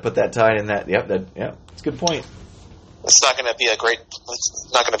true. You got to put that tight in that. Yep, that's a good point. It's not going to be a great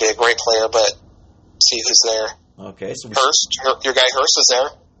player, but see who's there. Okay, so Hurst, your guy Hurst is there.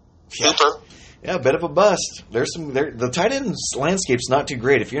 Yeah. Cooper. Yeah, a bit of a bust. The tight end landscape's not too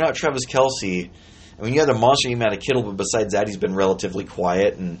great. If you're not Travis Kelce, you had a monster team out of Kittle, but besides that, he's been relatively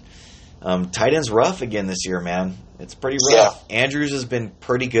quiet. And tight end's rough again this year, man. It's pretty rough. Yeah. Andrews has been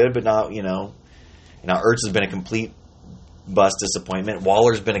pretty good, but not, Ertz has been a complete bust disappointment.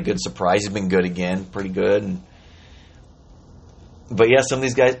 Waller's been a good surprise. He's been good again, pretty good. But yeah, some of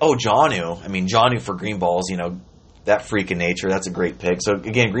these guys. Oh, Jonnu. Jonnu for Greenballs. That freak of nature. That's a great pick. So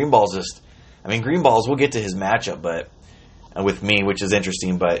again, Greenballs Greenballs. We'll get to his matchup, but with me, which is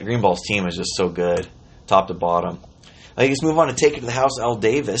interesting. But Greenball's team is just so good, top to bottom. Let's move on to take it to the house. Al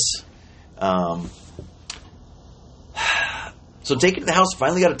Davis. So take it to the house.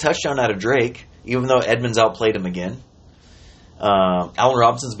 Finally got a touchdown out of Drake, even though Edmonds outplayed him again. Allen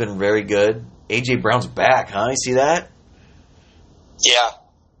Robinson's been very good. AJ Brown's back, huh? You see that? Yeah.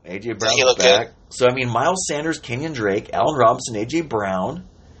 AJ Brown's back. Good. So, Miles Sanders, Kenyon Drake, Allen Robinson, AJ Brown.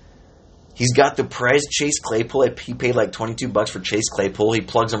 He's got the prize Chase Claypool. He paid like $22 for Chase Claypool. He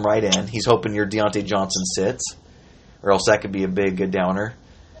plugs him right in. He's hoping your Deontay Johnson sits, or else that could be a big downer.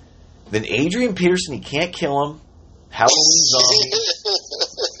 Then Adrian Peterson, he can't kill him. Halloween zombie.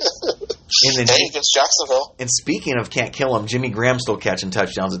 And then against Jacksonville. And speaking of can't kill him, Jimmy Graham's still catching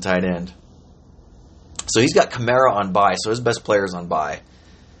touchdowns at tight end. So he's got Kamara on bye, so his best player's on bye.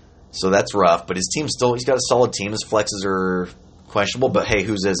 So that's rough, but his team's he's got a solid team. His flexes are questionable, but hey,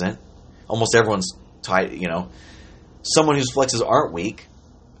 whose isn't? Almost everyone's tight, Someone whose flexes aren't weak,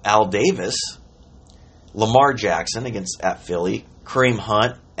 Al Davis, Lamar Jackson at Philly, Kareem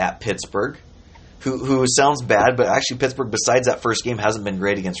Hunt at Pittsburgh, who sounds bad, but actually Pittsburgh, besides that first game, hasn't been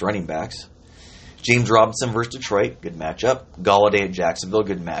great against running backs. James Robinson versus Detroit, good matchup. Galladay at Jacksonville,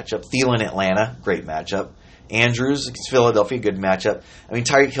 good matchup. Thielen, Atlanta, great matchup. Andrews, Philadelphia, good matchup. I mean,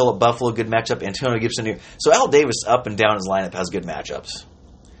 Tyreek Hill at Buffalo, good matchup. Antonio Gibson here. So Al Davis up and down his lineup has good matchups.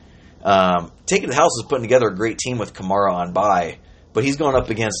 Taking the House is putting together a great team with Kamara on bye, but he's going up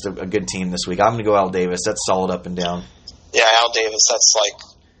against a good team this week. I'm going to go Al Davis. That's solid up and down. Yeah, Al Davis,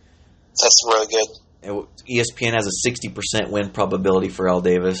 that's really good. ESPN has a 60% win probability for Al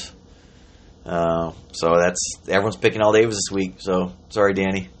Davis. So everyone's picking Al Davis this week. So sorry,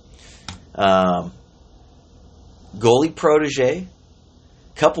 Danny. Goalie protege,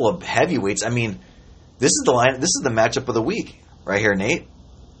 couple of heavyweights. I mean, this is the matchup of the week right here, Nate.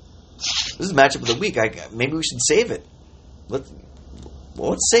 This is the matchup of the week. Maybe we should save it. Let's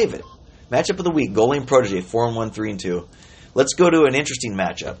save it. Matchup of the week: goalie and protege, 4-1, 3-2. Let's go to an interesting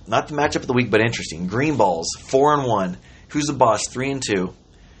matchup. Not the matchup of the week, but interesting. Green Balls, 4-1. Who's the boss? 3-2.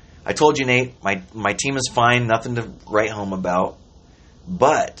 I told you, Nate. My team is fine. Nothing to write home about.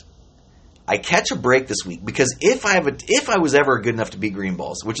 But I catch a break this week because if I was ever good enough to beat Green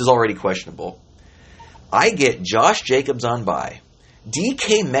Balls, which is already questionable, I get Josh Jacobs on bye,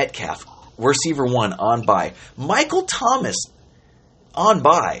 DK Metcalf, receiver 1 on bye, Michael Thomas on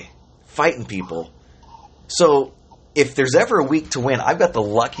bye, fighting people. So if there's ever a week to win, I've got the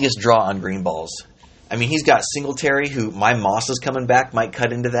luckiest draw on Green Balls. I mean, he's got Singletary, who my Moss is coming back, might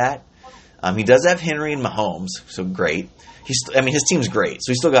cut into that. He does have Henry and Mahomes, so great. His team's great.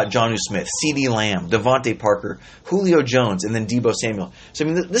 So he's still got Jonnu Smith, CeeDee Lamb, Devontae Parker, Julio Jones, and then Deebo Samuel. So, I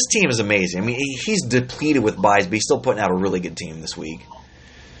mean, this team is amazing. I mean, he's depleted with buys, but he's still putting out a really good team this week.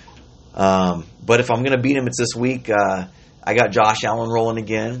 But if I'm going to beat him, it's this week. I got Josh Allen rolling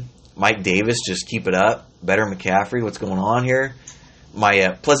again. Mike Davis, just keep it up. Better McCaffrey, what's going on here? My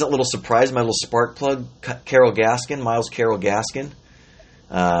pleasant little surprise, my little spark plug, Miles Carroll Gaskin.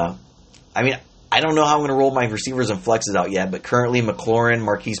 I don't know how I'm going to roll my receivers and flexes out yet, but currently McLaurin,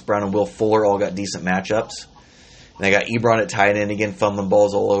 Marquise Brown, and Will Fuller all got decent matchups. And I got Ebron at tight end again, fumbling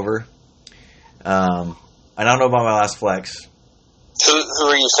balls all over. I don't know about my last flex. Who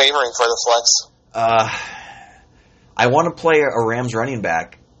are you favoring for the flex? I want to play a Rams running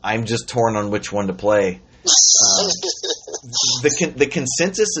back. I'm just torn on which one to play. The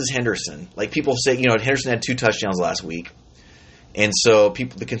consensus is Henderson. Like people say, Henderson had 2 touchdowns last week. And so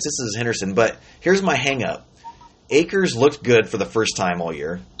the consensus is Henderson. But here's my hang-up. Akers looked good for the first time all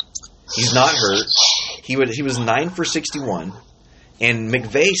year. He's not hurt. He was 9 for 61. And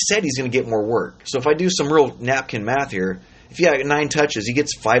McVay said he's going to get more work. So if I do some real napkin math here, if he had 9 touches, he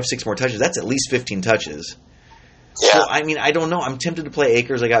gets 5-6 more touches. That's at least 15 touches. Yeah. So, I don't know. I'm tempted to play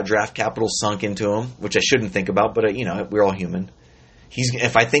Akers. I got draft capital sunk into him, which I shouldn't think about, but, we're all human.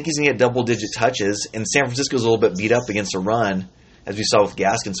 If I think he's going to get double-digit touches, and San Francisco's a little bit beat up against a run, as we saw with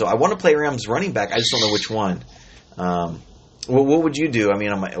Gaskin. So I want to play Rams running back. I just don't know which one. What would you do? On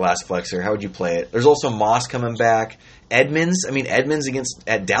my last flex here, how would you play it? There's also Moss coming back. Edmonds. Edmonds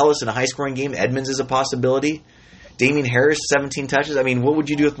at Dallas in a high-scoring game. Edmonds is a possibility. Damian Harris, 17 touches. What would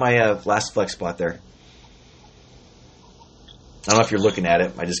you do with my last flex spot there? I don't know if you're looking at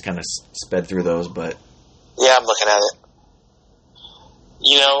it. I just kind of sped through those, but... Yeah, I'm looking at it.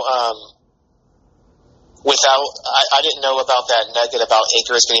 I didn't know about that nugget about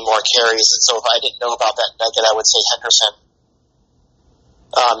Akers getting more carries, and so if I didn't know about that nugget, I would say Henderson.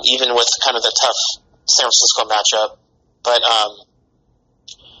 Even with kind of the tough San Francisco matchup. But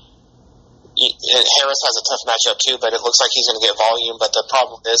Harris has a tough matchup too, but it looks like he's going to get volume. But the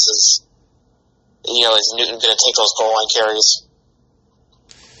problem is Newton going to take those goal line carries?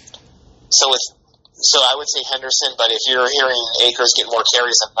 So I would say Henderson, but if you're hearing Akers get more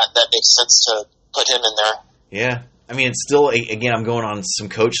carries, that makes sense to put him in there. Yeah. It's still, again, I'm going on some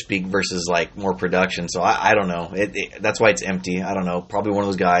coach speak versus, more production, so I don't know. That's why it's empty. I don't know. Probably one of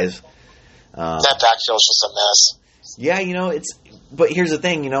those guys. That backfield's just a mess. Yeah, but here's the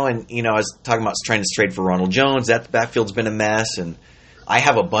thing, I was talking about trying to trade for Ronald Jones. That backfield's been a mess, and I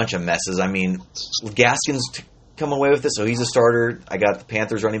have a bunch of messes. Gaskin's come away with it, so he's a starter. I got the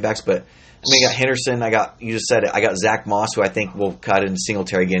Panthers running backs, but I got Henderson. You just said it. I got Zach Moss, who I think will cut into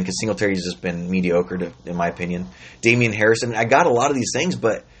Singletary again because Singletary's just been mediocre, in my opinion. Damian Harrison. I got a lot of these things,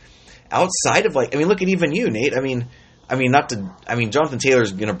 but outside of look at even you, Nate. Jonathan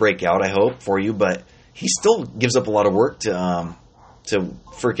Taylor's going to break out. I hope for you, but he still gives up a lot of work to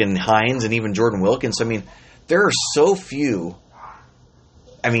freaking Hines and even Jordan Wilkins. So, there are so few.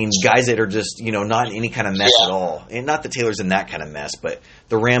 Guys that are just, not in any kind of mess at all. And not that Taylor's in that kind of mess, but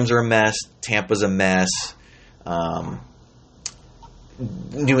the Rams are a mess. Tampa's a mess.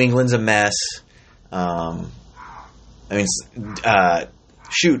 New England's a mess.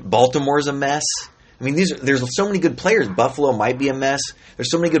 shoot, Baltimore's a mess. I mean, there's so many good players. Buffalo might be a mess.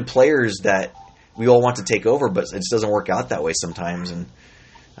 There's so many good players that we all want to take over, but it just doesn't work out that way sometimes. And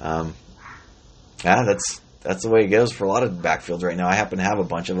that's the way it goes for a lot of backfields right now. I happen to have a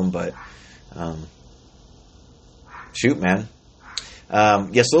bunch of them, but shoot, man. So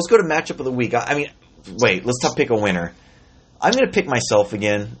let's go to matchup of the week. Let's pick a winner. I'm going to pick myself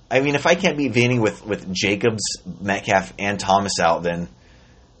again. I mean, if I can't beat Vinny with Jacobs, Metcalf, and Thomas out, then,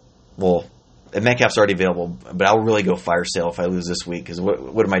 well, Metcalf's already available, but I'll really go fire sale if I lose this week, because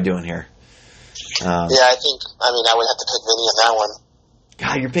what am I doing here? I would have to pick Vinny in that one.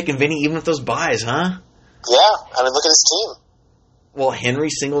 God, you're picking Vinny even with those buys, huh? Yeah, I mean, look at his team. Well, Henry,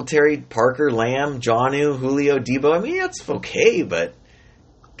 Singletary, Parker, Lamb, Jonnu, Julio, Debo. I mean, that's okay, but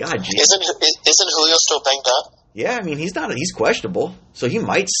God, geez. Isn't Julio still banged up? Yeah, I mean, he's questionable, so he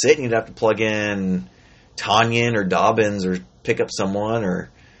might sit and you'd have to plug in Tanyan or Dobbins or pick up someone or.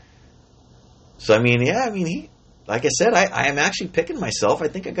 So he, like I said, I am actually picking myself. I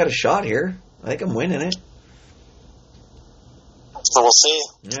think I got a shot here. I think I'm winning it. So we'll see.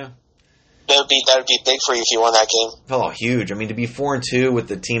 Yeah. That would be big for you if you won that game. Oh, huge. I mean, to be 4-2 with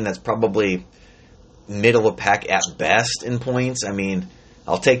the team that's probably middle of pack at best in points, I mean,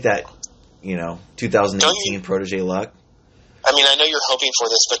 I'll take that, 2018 protege luck. I mean, I know you're hoping for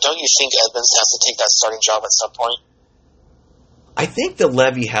this, but don't you think Edmonds has to take that starting job at some point? I think the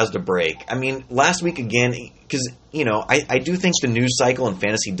levy has to break. I mean, last week again, because, I do think the news cycle in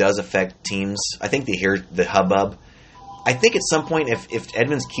fantasy does affect teams. I think they hear the hubbub. I think at some point, if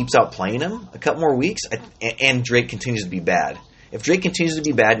Edmonds keeps out playing him a couple more weeks, and Drake continues to be bad. If Drake continues to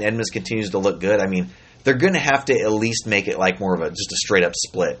be bad and Edmonds continues to look good, I mean, they're going to have to at least make it like more of just a straight up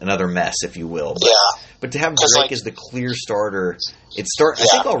split, another mess, if you will. But to have Drake as the clear starter, it's starting.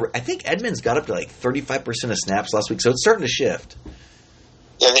 Yeah. I think Edmonds got up to like 35% of snaps last week, so it's starting to shift.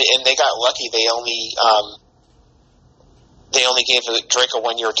 Yeah, and they got lucky. They only gave Drake a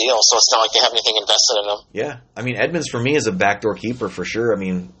 1-year deal, so it's not like they have anything invested in him. Yeah, I mean, Edmonds for me is a backdoor keeper for sure. I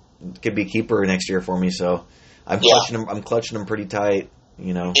mean, could be a keeper next year for me. So I'm clutching him pretty tight.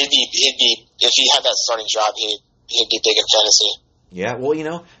 He'd be if he had that starting job, he'd be big in fantasy. Yeah, well,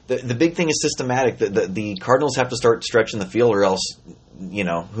 the big thing is systematic. The Cardinals have to start stretching the field, or else,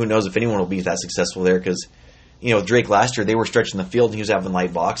 who knows if anyone will be that successful there. Because, Drake last year, they were stretching the field and he was having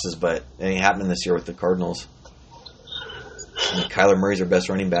light boxes, but it ain't happening this year with the Cardinals. And Kyler Murray's our best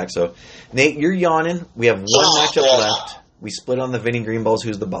running back. So, Nate, you're yawning. We have one matchup left. We split on the Vinny Greenballs,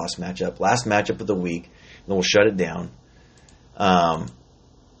 who's the boss matchup. Last matchup of the week. And then we'll shut it down.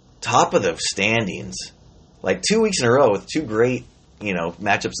 Top of the standings. Like 2 weeks in a row with two great,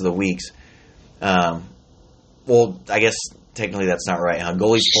 matchups of the weeks. Well, I guess technically that's not right, huh?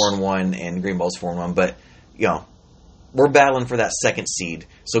 Goalie's 4-1 and Greenball's 4-1. But, we're battling for that second seed.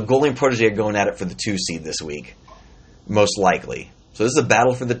 So Goalie and Protege are going at it for the 2 seed this week. Most likely. So this is a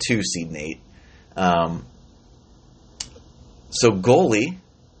battle for the 2 seed, Nate. So Goalie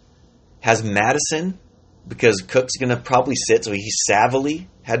has Madison because Cook's going to probably sit, so he savvily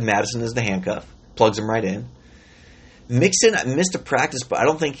had Madison as the handcuff. Plugs him right in. Mixon missed a practice, but I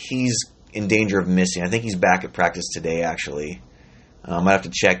don't think he's in danger of missing. I think he's back at practice today, actually. I have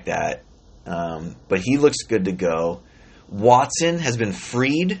to check that. But he looks good to go. Watson has been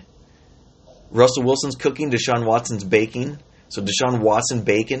freed. Russell Wilson's cooking, Deshaun Watson's baking. So Deshaun Watson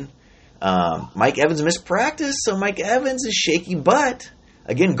bacon. Mike Evans missed practice, so Mike Evans is shaky. But,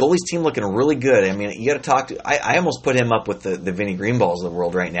 again, goalie's team looking really good. I mean, you got to talk to... I almost put him up with the Vinny Greenballs of the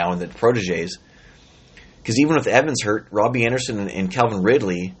world right now and the proteges. Because even with Evans hurt, Robbie Anderson and Calvin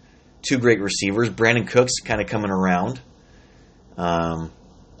Ridley, 2 great receivers. Brandon Cooks kind of coming around. And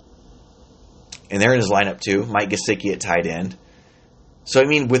they're in his lineup too. Mike Gesicki at tight end. So, I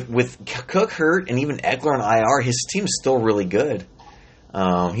mean, with Cook hurt and even Eckler on IR, his team's still really good.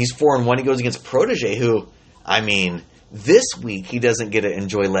 He's 4-1. He goes against Protege, who, I mean, this week he doesn't get to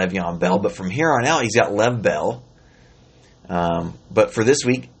enjoy Le'Veon Bell, but from here on out he's got Lev Bell. But for this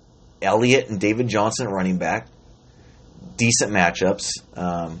week, Elliott and David Johnson at running back. Decent matchups.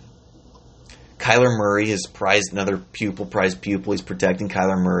 Kyler Murray, his prized pupil. He's protecting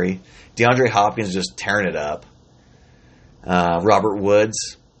Kyler Murray. DeAndre Hopkins is just tearing it up. Robert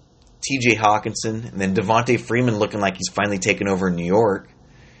Woods, TJ Hawkinson, and then Devontae Freeman looking like he's finally taken over in New York.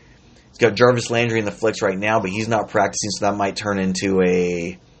 He's got Jarvis Landry in the flicks right now, but he's not practicing, so that might turn into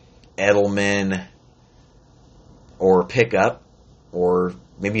a Edelman or pickup, or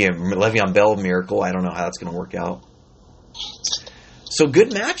maybe a Le'Veon Bell miracle. I don't know how that's going to work out. So good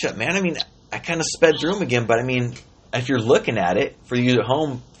matchup, man. I mean, I kind of sped through them again, but I mean, if you're looking at it, for you at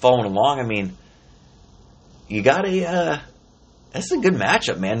home following along, I mean, you got a That's a good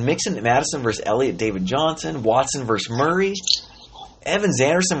matchup, man. Mixon Madison versus Elliott, David Johnson, Watson versus Murray, Evans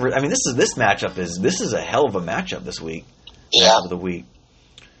Anderson. I mean, this matchup is a hell of a matchup this week. Yeah. Of the week.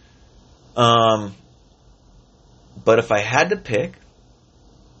 But if I had to pick,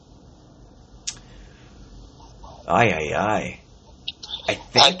 I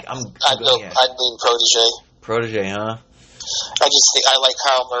think I'd lean Protege. Protege, huh? I just think I like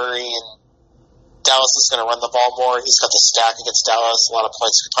Kyle Murray, and Dallas is going to run the ball more. He's got the stack against Dallas. A lot of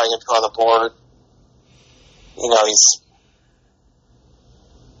points probably going to go on the board. You know,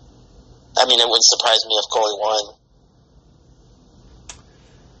 it wouldn't surprise me if Goalie won.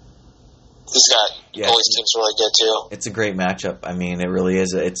 Goalie's team's really good too. It's a great matchup. I mean, it really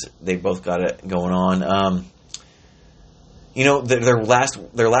is. They both got it going on.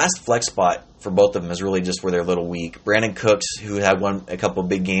 Their last flex spot for both of them is really just where they're a little weak. Brandon Cooks, who had won a couple of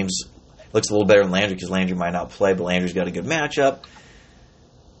big games, looks a little better than Landry because Landry might not play, but Landry's got a good matchup.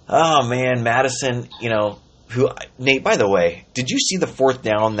 Oh man, Madison. Nate. By the way, did you see the fourth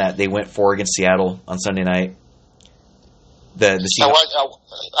down that they went for against Seattle on Sunday night? I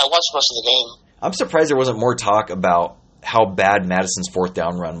watched most of the game. I'm surprised there wasn't more talk about how bad Madison's fourth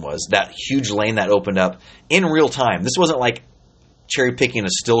down run was. That huge lane that opened up in real time. This wasn't like cherry picking a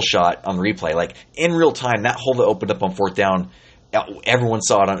still shot on replay. Like in real time, that hole that opened up on fourth down, everyone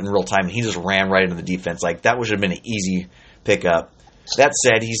saw it in real time, and he just ran right into the defense. Like that should have been an easy pickup. That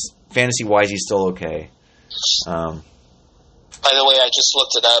said, he's fantasy wise, he's still okay. By the way, I just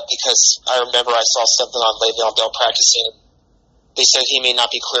looked it up because I remember I saw something on Le'Veon Bell practicing. They said he may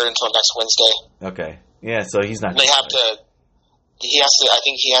not be cleared until next Wednesday. Okay. Yeah, so he's not. I think he has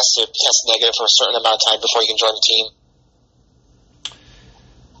to test negative for a certain amount of time before he can join the team.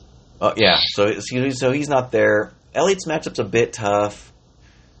 Oh yeah, so he's not there. Elliott's matchup's a bit tough.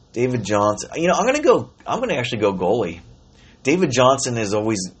 David Johnson, I'm gonna actually go goalie. David Johnson is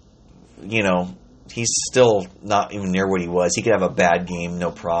always, he's still not even near what he was. He could have a bad game, no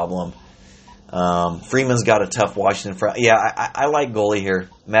problem. Freeman's got a tough Washington front. Yeah, I like goalie here.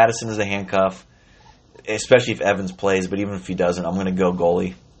 Madison is a handcuff, especially if Evans plays, but even if he doesn't, I'm going to go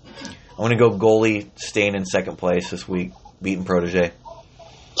goalie. I'm going to go goalie, staying in second place this week, beating Protege.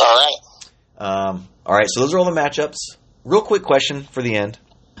 All right. All right, so those are all the matchups. Real quick question for the end.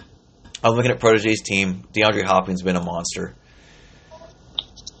 I'm looking at Protege's team. DeAndre Hopkins has been a monster.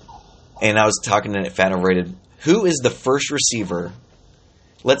 And I was talking to Fan Overrated. Who is the first receiver?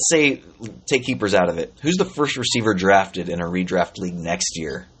 Let's say, take keepers out of it. Who's the first receiver drafted in a redraft league next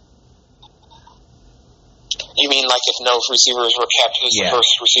year? You mean like if no receivers were kept, who's the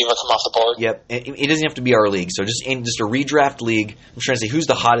first receiver come off the board? Yep. It doesn't have to be our league. So just a redraft league. I'm trying to say who's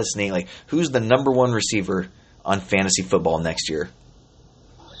the hottest name. Like who's the number one receiver on fantasy football next year?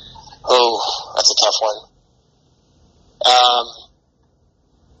 Oh, that's a tough one.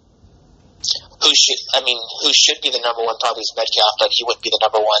 Who should be the number one probably is Metcalf, but he wouldn't be the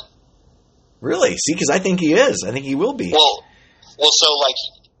number one. Really? See, because I think he is. I think he will be. Well, so like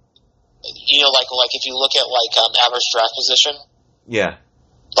if you look at average draft position. Yeah.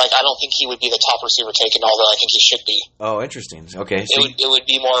 Like I don't think he would be the top receiver taken, although I think he should be. Oh, interesting. Okay. So it would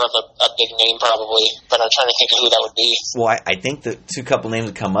be more of a big name probably, but I'm trying to think of who that would be. Well, I think the couple names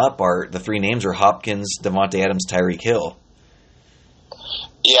that come up are the three names are Hopkins, Devontae Adams, Tyreek Hill.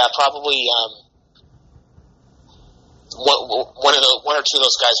 Yeah, probably. One or two of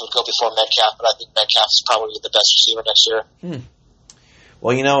those guys would go before Metcalf, but I think Metcalf's probably the best receiver next year.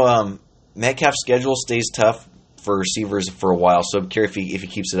 Well, Metcalf's schedule stays tough for receivers for a while, so I'm curious if he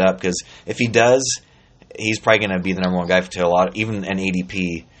keeps it up, because if he does, he's probably going to be the number one guy for a lot, even an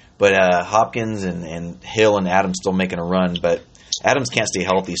ADP. But Hopkins and Hill and Adams still making a run, but Adams can't stay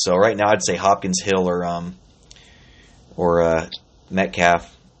healthy. So right now, I'd say Hopkins, Hill, or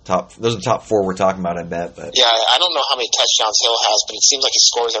Metcalf. Those are the top four we're talking about, I bet. But yeah, I don't know how many touchdowns Hill has, but it seems like he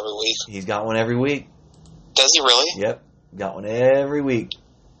scores every week. He's got one every week. Does he really? Yep, got one every week.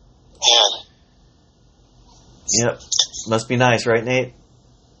 Man. Yep, must be nice, right, Nate?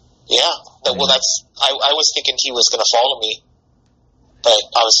 Yeah. Well, I was thinking he was going to fall to me, but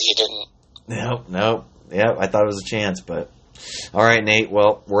obviously he didn't. Nope. Yeah, I thought it was a chance, but all right, Nate.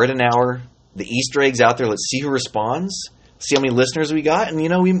 Well, we're at an hour. The Easter eggs out there. Let's see who responds. See how many listeners we got, and we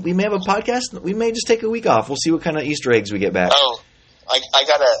may have a podcast. We may just take a week off. We'll see what kind of Easter eggs we get back. Oh, I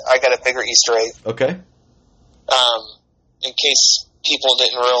got a bigger Easter egg. Okay. In case people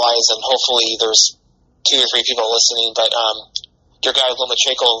didn't realize, and hopefully there's 2 or 3 people listening, but your guy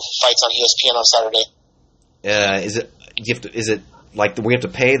Lomachenko fights on ESPN on Saturday. Is it like we have to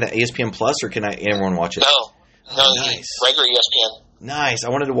pay the ESPN Plus, or can everyone watch it? No, nice. Regular ESPN. Nice. I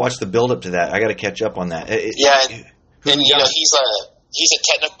wanted to watch the build up to that. I got to catch up on that. And he's a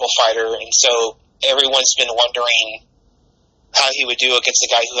technical fighter, and so everyone's been wondering how he would do against a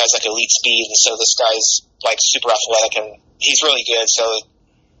guy who has like elite speed, and so this guy's like super athletic, and he's really good. So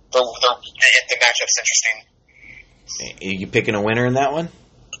the matchup's interesting. Are you picking a winner in that one?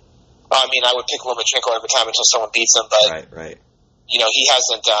 I mean, I would pick Lomachenko every time until someone beats him, but right. He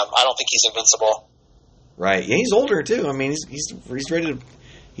hasn't. I don't think he's invincible. Right. Yeah, he's older too. I mean, he's ready to.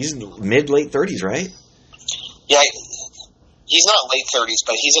 He's mid-late 30s, right? Yeah, he's not late 30s,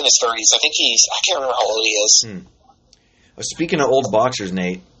 but he's in his 30s. I think I can't remember how old he is. Speaking of old boxers,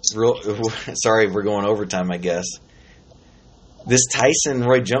 Nate. Sorry, we're going overtime, I guess. This Tyson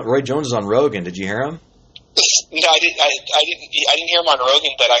Roy Jones is on Rogan. Did you hear him? No, I didn't hear him on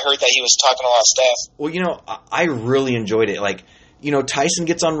Rogan, but I heard that he was talking a lot of stuff. Well, I really enjoyed it. Like, Tyson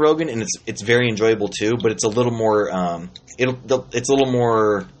gets on Rogan, and it's very enjoyable too. But it's a little more. It's a little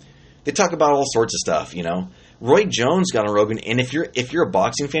more. They talk about all sorts of stuff. Roy Jones got on Rogan, and if you're a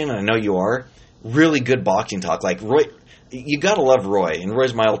boxing fan, and I know you are, really good boxing talk. Like Roy, you gotta love Roy, and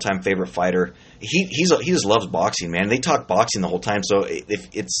Roy's my all-time favorite fighter. He just loves boxing, man. They talk boxing the whole time. So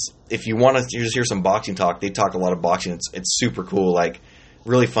if you want to just hear some boxing talk, they talk a lot of boxing. It's super cool, like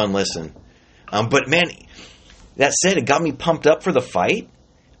really fun listen. But man, that said, it got me pumped up for the fight.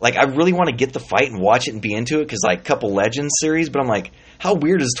 Like I really want to get the fight and watch it and be into it because like couple Legends series. But I'm like, how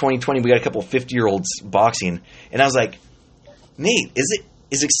weird is 2020? We got a couple 50-year-olds boxing, and I was like, Nate,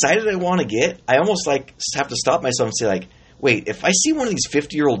 is excited I want to get? I almost like have to stop myself and say like, wait, if I see one of these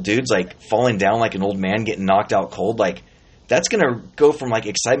 50-year-old dudes like falling down like an old man getting knocked out cold, like that's gonna go from like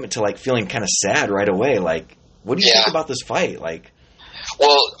excitement to like feeling kind of sad right away. Like, what do you think about this fight? Like,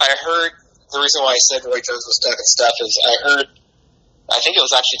 well, I heard the reason why I said Roy Jones was talking stuff is I think it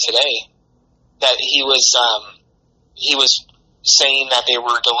was actually today that he was saying that they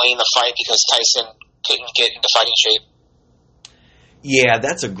were delaying the fight because Tyson couldn't get into fighting shape. Yeah,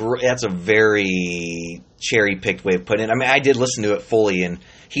 that's a very cherry-picked way of putting it. I mean, I did listen to it fully, and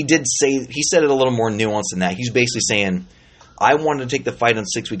he said it a little more nuanced than that. He's basically saying, I wanted to take the fight on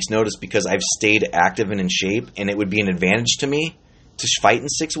 6 weeks' notice because I've stayed active and in shape, and it would be an advantage to me to fight in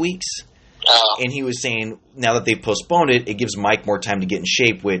 6 weeks. And he was saying, now that they've postponed it, it gives Mike more time to get in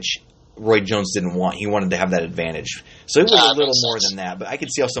shape, which Roy Jones didn't want. He wanted to have that advantage. So it was a little more than that, but I could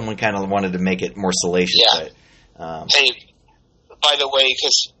see how someone kind of wanted to make it more salacious. Yeah. But, hey, by the way,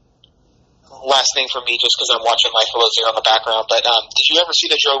 because last thing for me, just because I'm watching Life Below Zero in the background, but did you ever see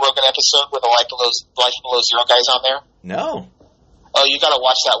the Joe Rogan episode with the Life Below Zero guys on there? No. Oh, you got to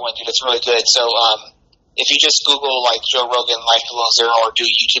watch that one, dude. It's really good. So if you just Google like Joe Rogan Life Below Zero or do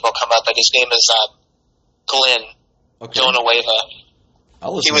YouTube, will come up. But his name is Glenn Villanueva.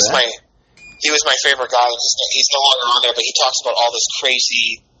 He was my favorite guy. He's no longer on there, but he talks about all this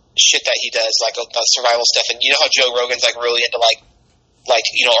crazy shit that he does, like survival stuff. And you know how Joe Rogan's like really into like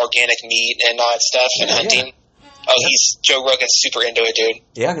organic meat and all that stuff and hunting. Yeah. Oh, Joe Rogan's super into it, dude.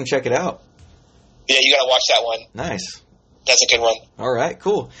 Yeah, I can check it out. Yeah, you got to watch that one. Nice. That's a good one. All right,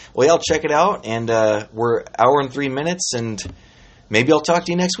 cool. Well, yeah, I'll check it out, and we're an hour and 3 minutes, and maybe I'll talk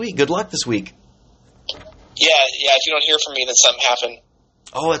to you next week. Good luck this week. Yeah. If you don't hear from me, then something happened.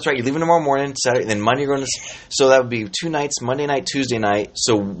 Oh, that's right. You're leaving tomorrow morning, Saturday, then Monday you're going to. So that would be 2 nights: Monday night, Tuesday night.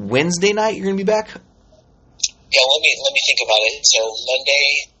 So Wednesday night you're going to be back. Yeah, let me think about it. So Monday,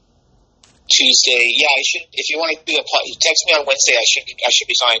 Tuesday. Yeah, I should. If you want to do text me on Wednesday. I should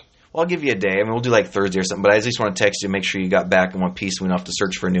be fine. Well, I'll give you a day. I mean, we'll do like Thursday or something. But I just want to text you, make sure you got back in one piece, and we don't have to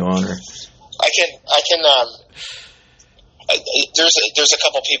search for a new owner. I can. There's a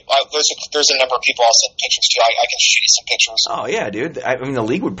couple people. There's a number of people I'll send pictures to. I can shoot you some pictures. Oh yeah, dude. I mean, the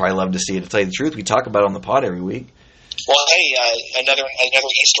league would probably love to see it. To tell you the truth, we talk about it on the pod every week. Well, hey, another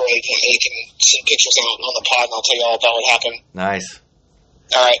Easter egg. You can send pictures on the pod, and I'll tell you all about what happened. Nice.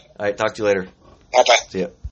 All right. Talk to you later. Bye. See ya.